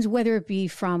corporations, whether it be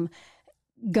from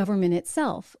government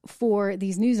itself, for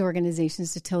these news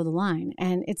organizations to toe the line.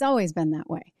 And it's always been that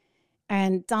way.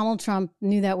 And Donald Trump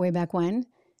knew that way back when.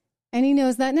 And he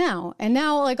knows that now. And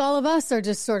now, like, all of us are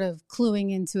just sort of cluing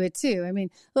into it too. I mean,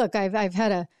 look, I've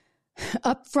had a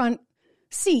upfront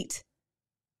seat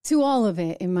to all of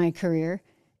it in my career.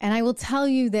 And I will tell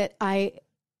you that I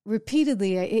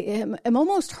repeatedly am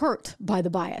almost hurt by the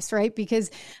bias, right?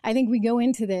 Because I think we go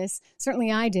into this,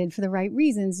 certainly I did, for the right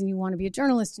reasons. And you want to be a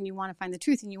journalist and you want to find the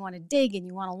truth and you want to dig and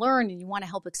you want to learn and you want to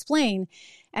help explain.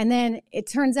 And then it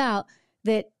turns out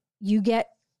that you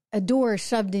get a door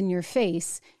shoved in your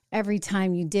face every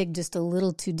time you dig just a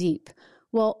little too deep.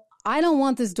 Well, I don't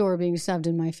want this door being shoved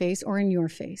in my face or in your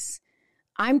face.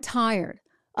 I'm tired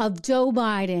of Joe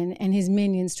Biden and his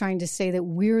minions trying to say that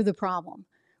we're the problem.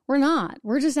 We're not.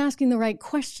 We're just asking the right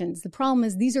questions. The problem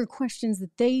is these are questions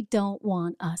that they don't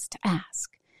want us to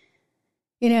ask.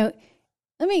 You know,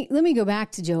 let me go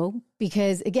back to Joe,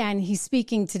 because again, he's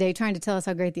speaking today trying to tell us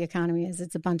how great the economy is.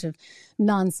 It's a bunch of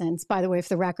nonsense. By the way, for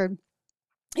the record,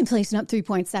 inflation up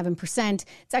 3.7%.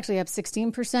 It's actually up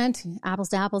 16%, apples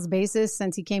to apples basis,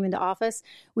 since he came into office.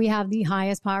 We have the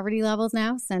highest poverty levels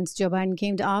now since Joe Biden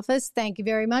came to office. Thank you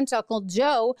very much, Uncle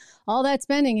Joe. All that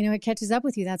spending, you know, it catches up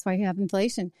with you. That's why you have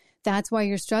inflation. That's why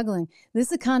you're struggling.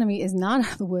 This economy is not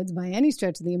out of the woods by any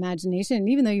stretch of the imagination. And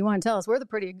even though you want to tell us we're the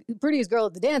prettiest girl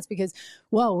at the dance because,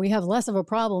 well, we have less of a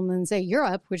problem than, say,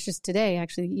 Europe, which just today,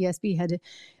 actually, the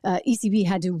ECB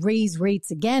had to raise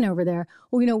rates again over there.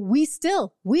 Well, you know, we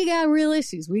got real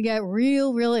issues. We got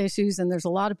real issues. And there's a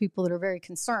lot of people that are very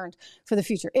concerned for the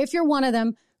future. If you're one of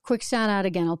them, quick shout out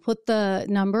again. I'll put the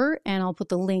number and I'll put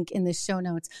the link in the show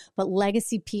notes, but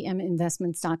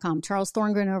legacypminvestments.com. Charles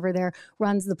Thorngren over there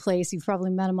runs the place. You've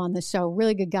probably met him on the show.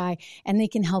 Really good guy. And they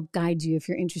can help guide you if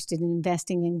you're interested in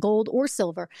investing in gold or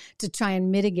silver to try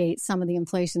and mitigate some of the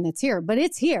inflation that's here. But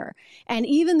it's here. And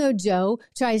even though Joe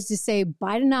tries to say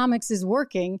Bidenomics is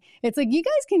working, it's like you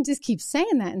guys can just keep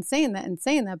saying that and saying that and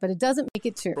saying that, but it doesn't make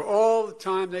it true. For all the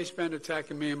time they spend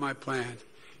attacking me and my plan,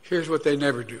 here's what they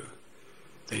never do.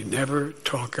 They never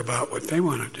talk about what they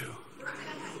want to do.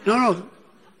 No,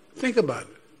 think about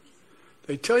it.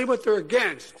 They tell you what they're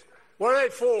against. What are they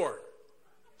for?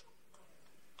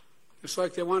 It's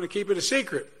like they want to keep it a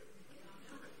secret.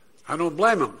 I don't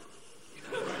blame them.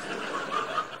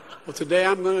 Well, today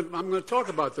I'm going to talk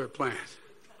about their plans.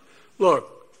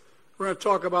 Look, we're going to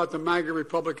talk about the MAGA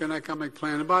Republican Economic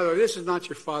Plan. And by the way, this is not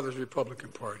your father's Republican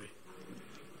Party.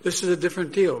 This is a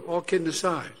different deal, all kidding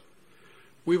aside.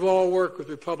 We've all worked with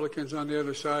Republicans on the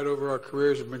other side over our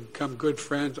careers and become good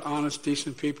friends, honest,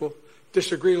 decent people.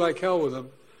 Disagree like hell with them,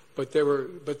 but they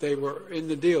were in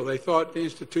the deal. They thought the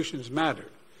institutions mattered.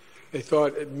 They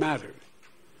thought it mattered.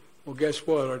 Well, guess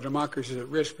what? Our democracy is at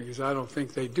risk because I don't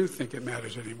think they do think it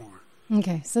matters anymore.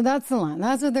 Okay, so that's the line.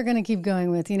 That's what they're going to keep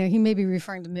going with. You know, he may be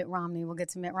referring to Mitt Romney. We'll get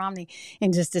to Mitt Romney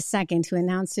in just a second, who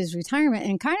announced his retirement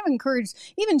and kind of encouraged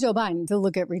even Joe Biden to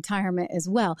look at retirement as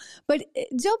well. But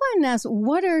Joe Biden asked,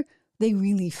 what are they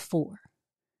really for?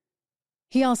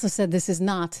 He also said this is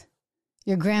not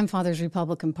your grandfather's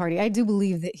Republican Party. I do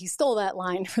believe that he stole that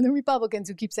line from the Republicans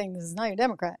who keep saying this is not your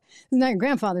Democrat. This is not your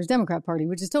grandfather's Democrat Party,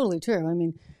 which is totally true. I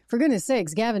mean, for goodness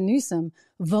sakes, Gavin Newsom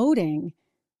voting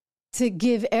to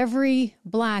give every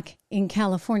black in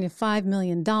California $5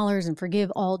 million and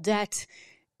forgive all debt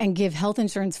and give health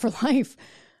insurance for life.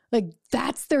 Like,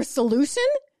 that's their solution?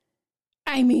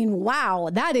 I mean, wow,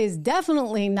 that is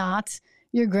definitely not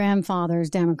your grandfather's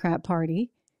Democrat Party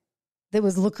that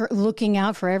was looking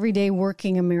out for everyday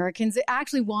working Americans. It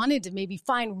actually wanted to maybe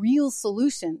find real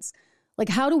solutions. Like,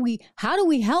 how do we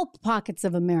help pockets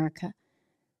of America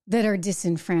that are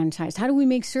disenfranchised? How do we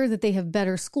make sure that they have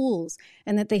better schools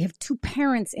and that they have two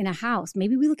parents in a house?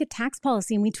 Maybe we look at tax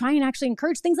policy and we try and actually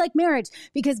encourage things like marriage,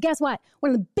 because guess what?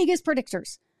 One of the biggest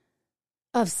predictors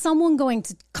of someone going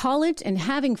to college and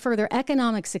having further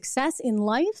economic success in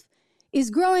life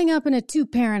is growing up in a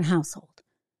two-parent household.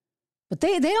 But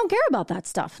they don't care about that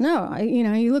stuff. No,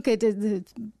 you look at the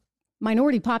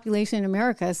minority population in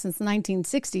America since the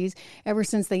 1960s, ever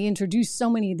since they introduced so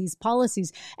many of these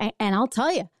policies. And I'll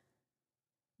tell you,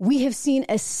 we have seen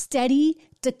a steady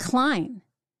decline.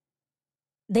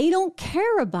 They don't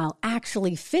care about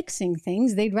actually fixing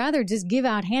things. They'd rather just give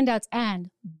out handouts and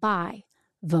buy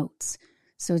votes.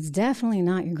 So it's definitely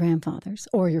not your grandfather's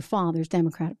or your father's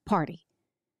Democratic Party.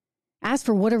 As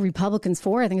for what are Republicans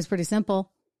for, I think it's pretty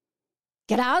simple.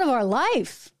 Get out of our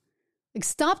life. Like,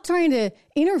 stop trying to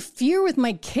interfere with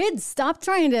my kids. Stop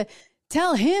trying to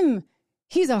tell him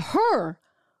he's a her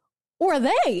or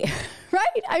they,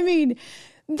 right? I mean,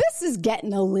 this is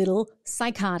getting a little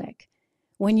psychotic.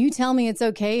 When you tell me it's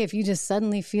okay if you just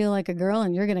suddenly feel like a girl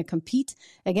and you're going to compete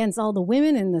against all the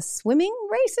women in the swimming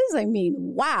races, I mean,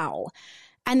 wow.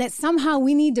 And that somehow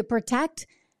we need to protect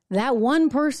that one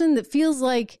person that feels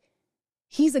like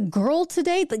he's a girl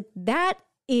today, like, that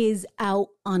is out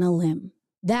on a limb.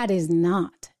 That is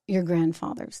not your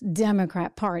grandfather's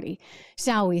Democrat Party,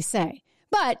 shall we say.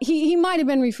 But he might have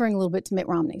been referring a little bit to Mitt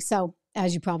Romney. So,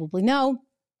 as you probably know,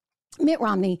 Mitt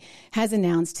Romney has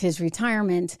announced his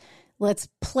retirement. Let's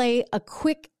play a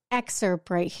quick excerpt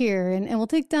right here, and we'll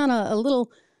take down a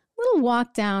little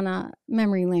walk down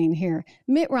memory lane here.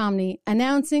 Mitt Romney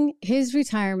announcing his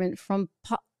retirement from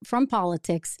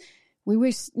politics. We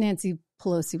wish Nancy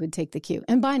Pelosi would take the cue,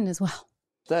 and Biden as well.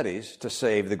 Studies to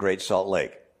save the Great Salt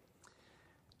Lake.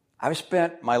 I've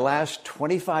spent my last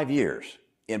 25 years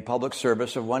in public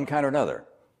service of one kind or another.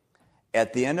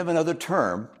 At the end of another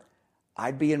term,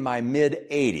 I'd be in my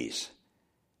mid-80s.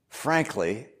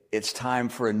 Frankly, it's time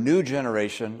for a new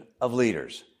generation of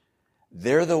leaders.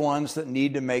 They're the ones that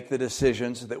need to make the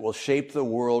decisions that will shape the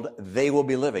world they will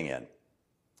be living in.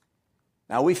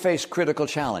 Now, we face critical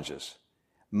challenges: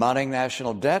 mounting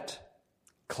national debt,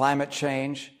 climate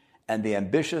change, and the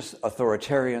ambitious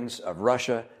authoritarians of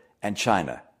Russia and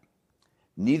China.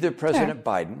 Neither President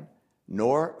Biden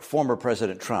nor former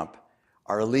President Trump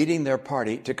are leading their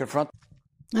party to confront.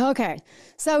 Okay.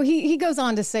 So he goes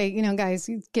on to say, guys,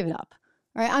 give it up.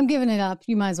 All right, I'm giving it up.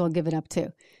 You might as well give it up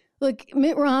too. Look,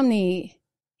 Mitt Romney,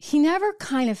 he never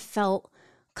kind of felt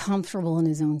comfortable in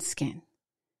his own skin.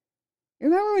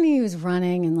 Remember when he was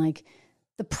running and like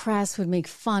the press would make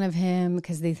fun of him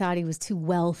because they thought he was too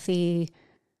wealthy?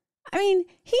 I mean,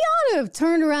 he ought to have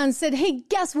turned around and said, hey,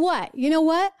 guess what? You know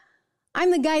what?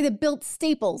 I'm the guy that built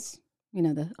Staples,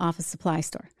 the office supply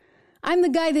store. I'm the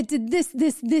guy that did this,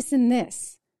 and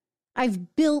this.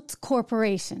 I've built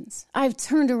corporations. I've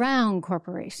turned around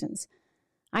corporations.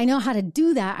 I know how to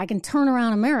do that. I can turn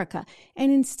around America.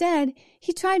 And instead,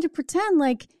 he tried to pretend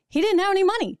like he didn't have any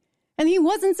money and he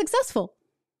wasn't successful.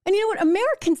 And you know what?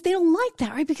 Americans, they don't like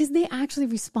that, right? Because they actually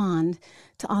respond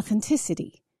to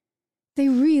authenticity. They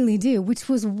really do, which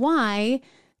was why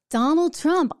Donald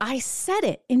Trump, I said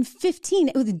it in 2015.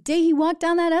 It was the day he walked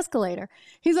down that escalator.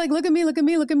 He's like, look at me, look at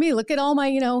me, look at me. Look at all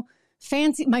my,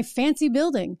 fancy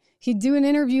building. He'd do an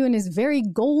interview in his very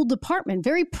gold apartment,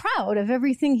 very proud of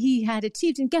everything he had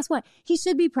achieved. And guess what? He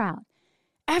should be proud.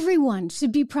 Everyone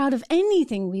should be proud of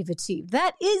anything we've achieved.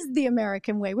 That is the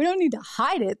American way. We don't need to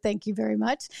hide it. Thank you very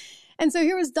much. And so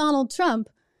here was Donald Trump,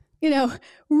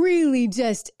 really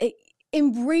just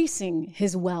embracing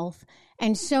his wealth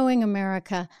and showing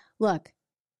America, look,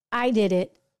 I did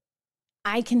it.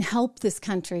 I can help this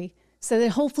country so that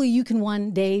hopefully you can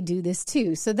one day do this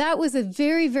too. So that was a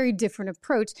very, very different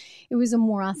approach. It was a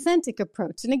more authentic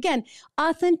approach. And again,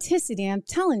 authenticity, I'm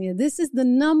telling you, this is the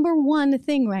number one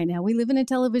thing right now. We live in a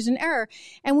television era.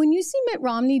 And when you see Mitt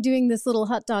Romney doing this little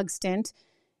hot dog stint,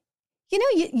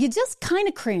 you just kind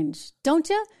of cringe, don't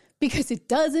you? Because it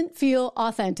doesn't feel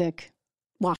authentic.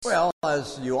 Watch. Well,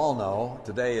 as you all know,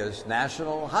 today is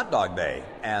National Hot Dog Day.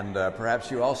 And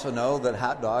perhaps you also know that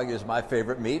hot dog is my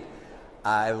favorite meat.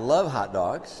 I love hot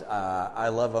dogs. I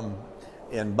love them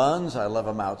in buns. I love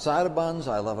them outside of buns.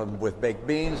 I love them with baked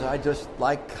beans. I just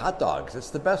like hot dogs. It's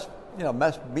the best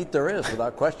meat there is,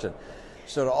 without question.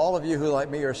 So to all of you who, like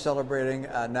me, are celebrating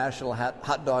National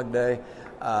Hot Dog Day,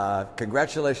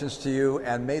 congratulations to you,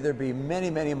 and may there be many,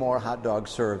 many more hot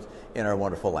dogs served in our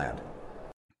wonderful land.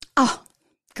 Oh,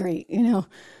 great. We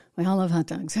all love hot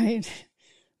dogs, right?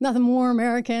 Nothing more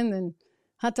American than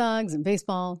hot dogs and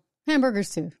baseball,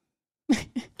 hamburgers too.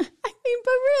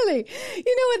 But really,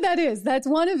 you know what that is? That's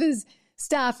one of his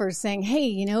staffers saying,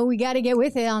 hey, we got to get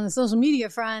with it on the social media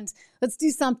front. Let's do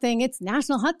something. It's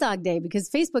National Hot Dog Day because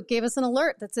Facebook gave us an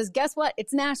alert that says, guess what?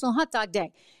 It's National Hot Dog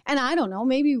Day. And I don't know,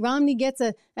 maybe Romney gets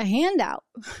a handout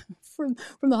from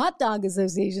the Hot Dog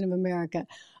Association of America.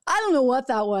 I don't know what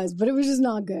that was, but it was just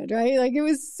not good, right? Like, it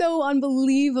was so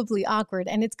unbelievably awkward.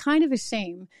 And it's kind of a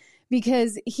shame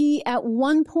because he, at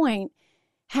one point,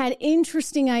 had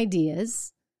interesting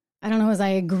ideas. I don't know as I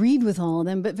agreed with all of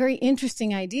them, but very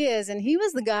interesting ideas. And he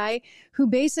was the guy who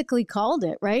basically called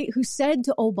it, right? Who said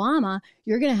to Obama,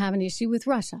 you're going to have an issue with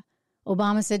Russia.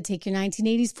 Obama said, take your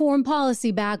 1980s foreign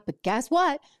policy back. But guess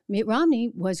what? Mitt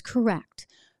Romney was correct.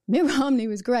 Mitt Romney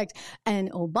was correct.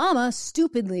 And Obama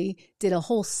stupidly did a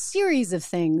whole series of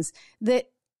things that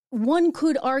one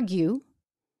could argue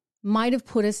might have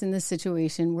put us in the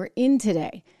situation we're in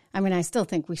today. I mean, I still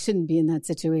think we shouldn't be in that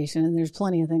situation, and there's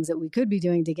plenty of things that we could be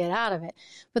doing to get out of it.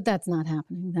 But that's not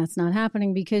happening. That's not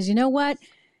happening because you know what?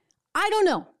 I don't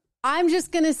know. I'm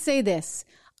just going to say this.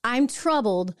 I'm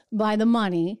troubled by the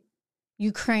money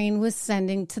Ukraine was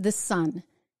sending to the sun,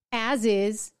 as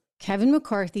is Kevin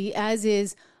McCarthy, as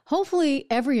is hopefully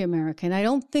every American. I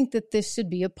don't think that this should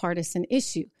be a partisan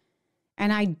issue.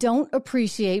 And I don't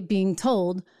appreciate being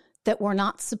told that we're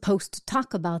not supposed to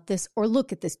talk about this or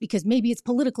look at this because maybe it's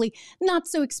politically not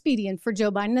so expedient for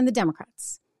Joe Biden and the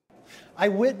Democrats.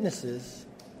 Eyewitnesses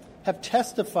have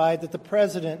testified that the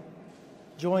president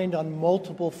joined on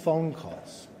multiple phone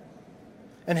calls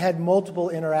and had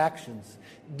multiple interactions.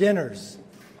 Dinners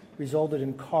resulted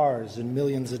in cars and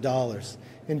millions of dollars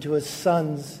into his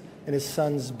sons and his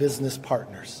son's business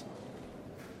partners.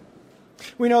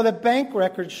 We know that bank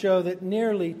records show that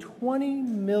nearly $20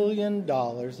 million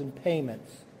in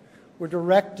payments were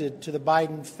directed to the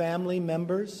Biden family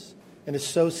members and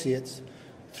associates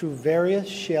through various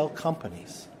shell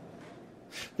companies.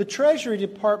 The Treasury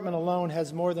Department alone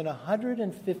has more than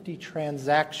 150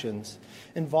 transactions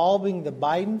involving the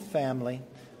Biden family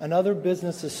and other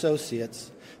business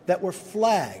associates that were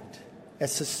flagged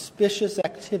as suspicious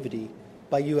activity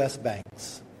by U.S.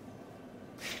 banks.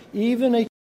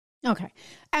 Okay.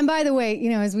 And by the way,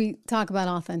 as we talk about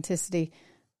authenticity,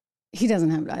 he doesn't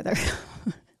have it either.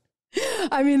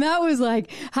 I mean, that was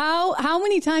like, how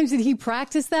many times did he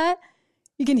practice that?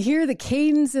 You can hear the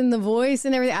cadence in the voice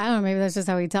and everything. I don't know, maybe that's just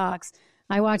how he talks.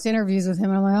 I watch interviews with him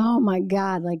and I'm like, oh my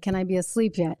God, like, can I be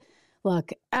asleep yet?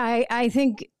 Look, I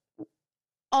think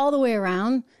all the way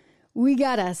around, we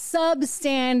got a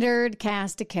substandard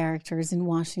cast of characters in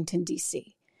Washington,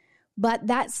 D.C. But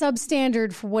that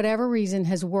substandard, for whatever reason,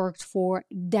 has worked for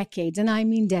decades. And I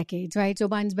mean decades, right? Joe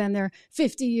Biden's been there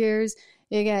 50 years.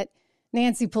 You got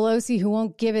Nancy Pelosi, who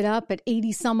won't give it up at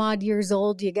 80 some odd years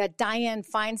old. You got Dianne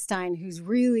Feinstein, who's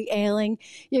really ailing.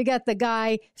 You got the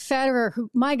guy Federer, who,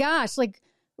 my gosh, like,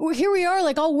 here we are,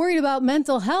 like, all worried about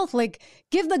mental health. Like,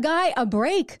 give the guy a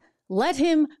break. Let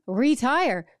him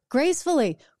retire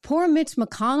gracefully. Poor Mitch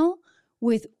McConnell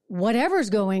with whatever's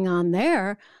going on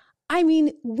there. I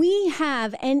mean, we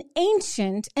have an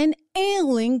ancient and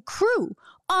ailing crew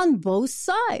on both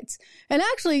sides. And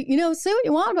actually, say what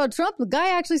you want about Trump, the guy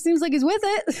actually seems like he's with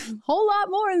it a whole lot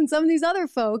more than some of these other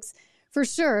folks, for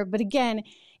sure. But again,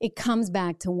 it comes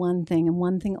back to one thing and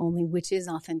one thing only, which is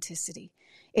authenticity.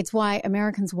 It's why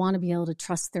Americans want to be able to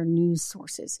trust their news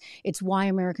sources. It's why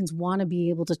Americans want to be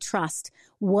able to trust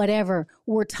whatever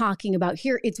we're talking about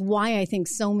here. It's why I think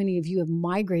so many of you have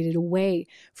migrated away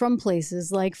from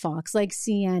places like Fox, like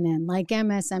CNN, like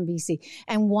MSNBC,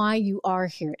 and why you are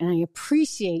here. And I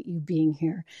appreciate you being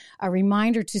here. A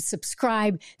reminder to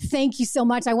subscribe. Thank you so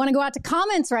much. I want to go out to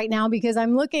comments right now because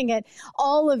I'm looking at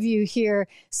all of you here.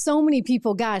 So many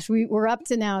people. Gosh, we're up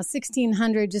to now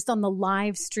 1,600 just on the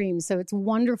live stream. So it's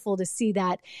wonderful to see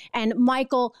that. And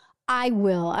Michael,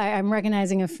 I'm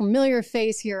recognizing a familiar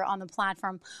face here on the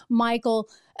platform. Michael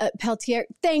Peltier,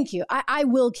 thank you. I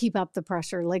will keep up the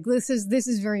pressure. Like, this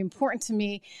is very important to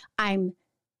me. I'm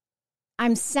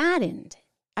saddened.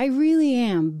 I really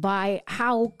am by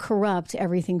how corrupt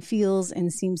everything feels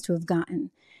and seems to have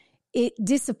gotten. It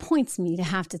disappoints me to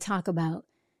have to talk about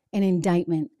an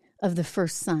indictment of the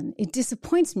first son. It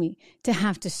disappoints me to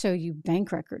have to show you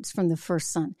bank records from the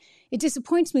first son. It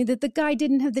disappoints me that the guy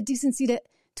didn't have the decency to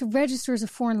register as a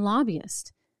foreign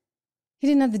lobbyist. He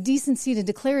didn't have the decency to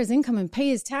declare his income and pay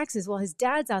his taxes while his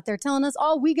dad's out there telling us,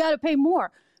 oh, we got to pay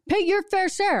more. Pay your fair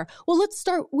share. Well, let's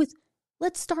start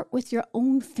with your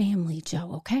own family,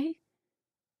 Joe, okay?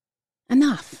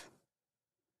 Enough.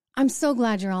 I'm so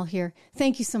glad you're all here.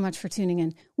 Thank you so much for tuning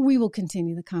in. We will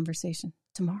continue the conversation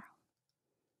tomorrow.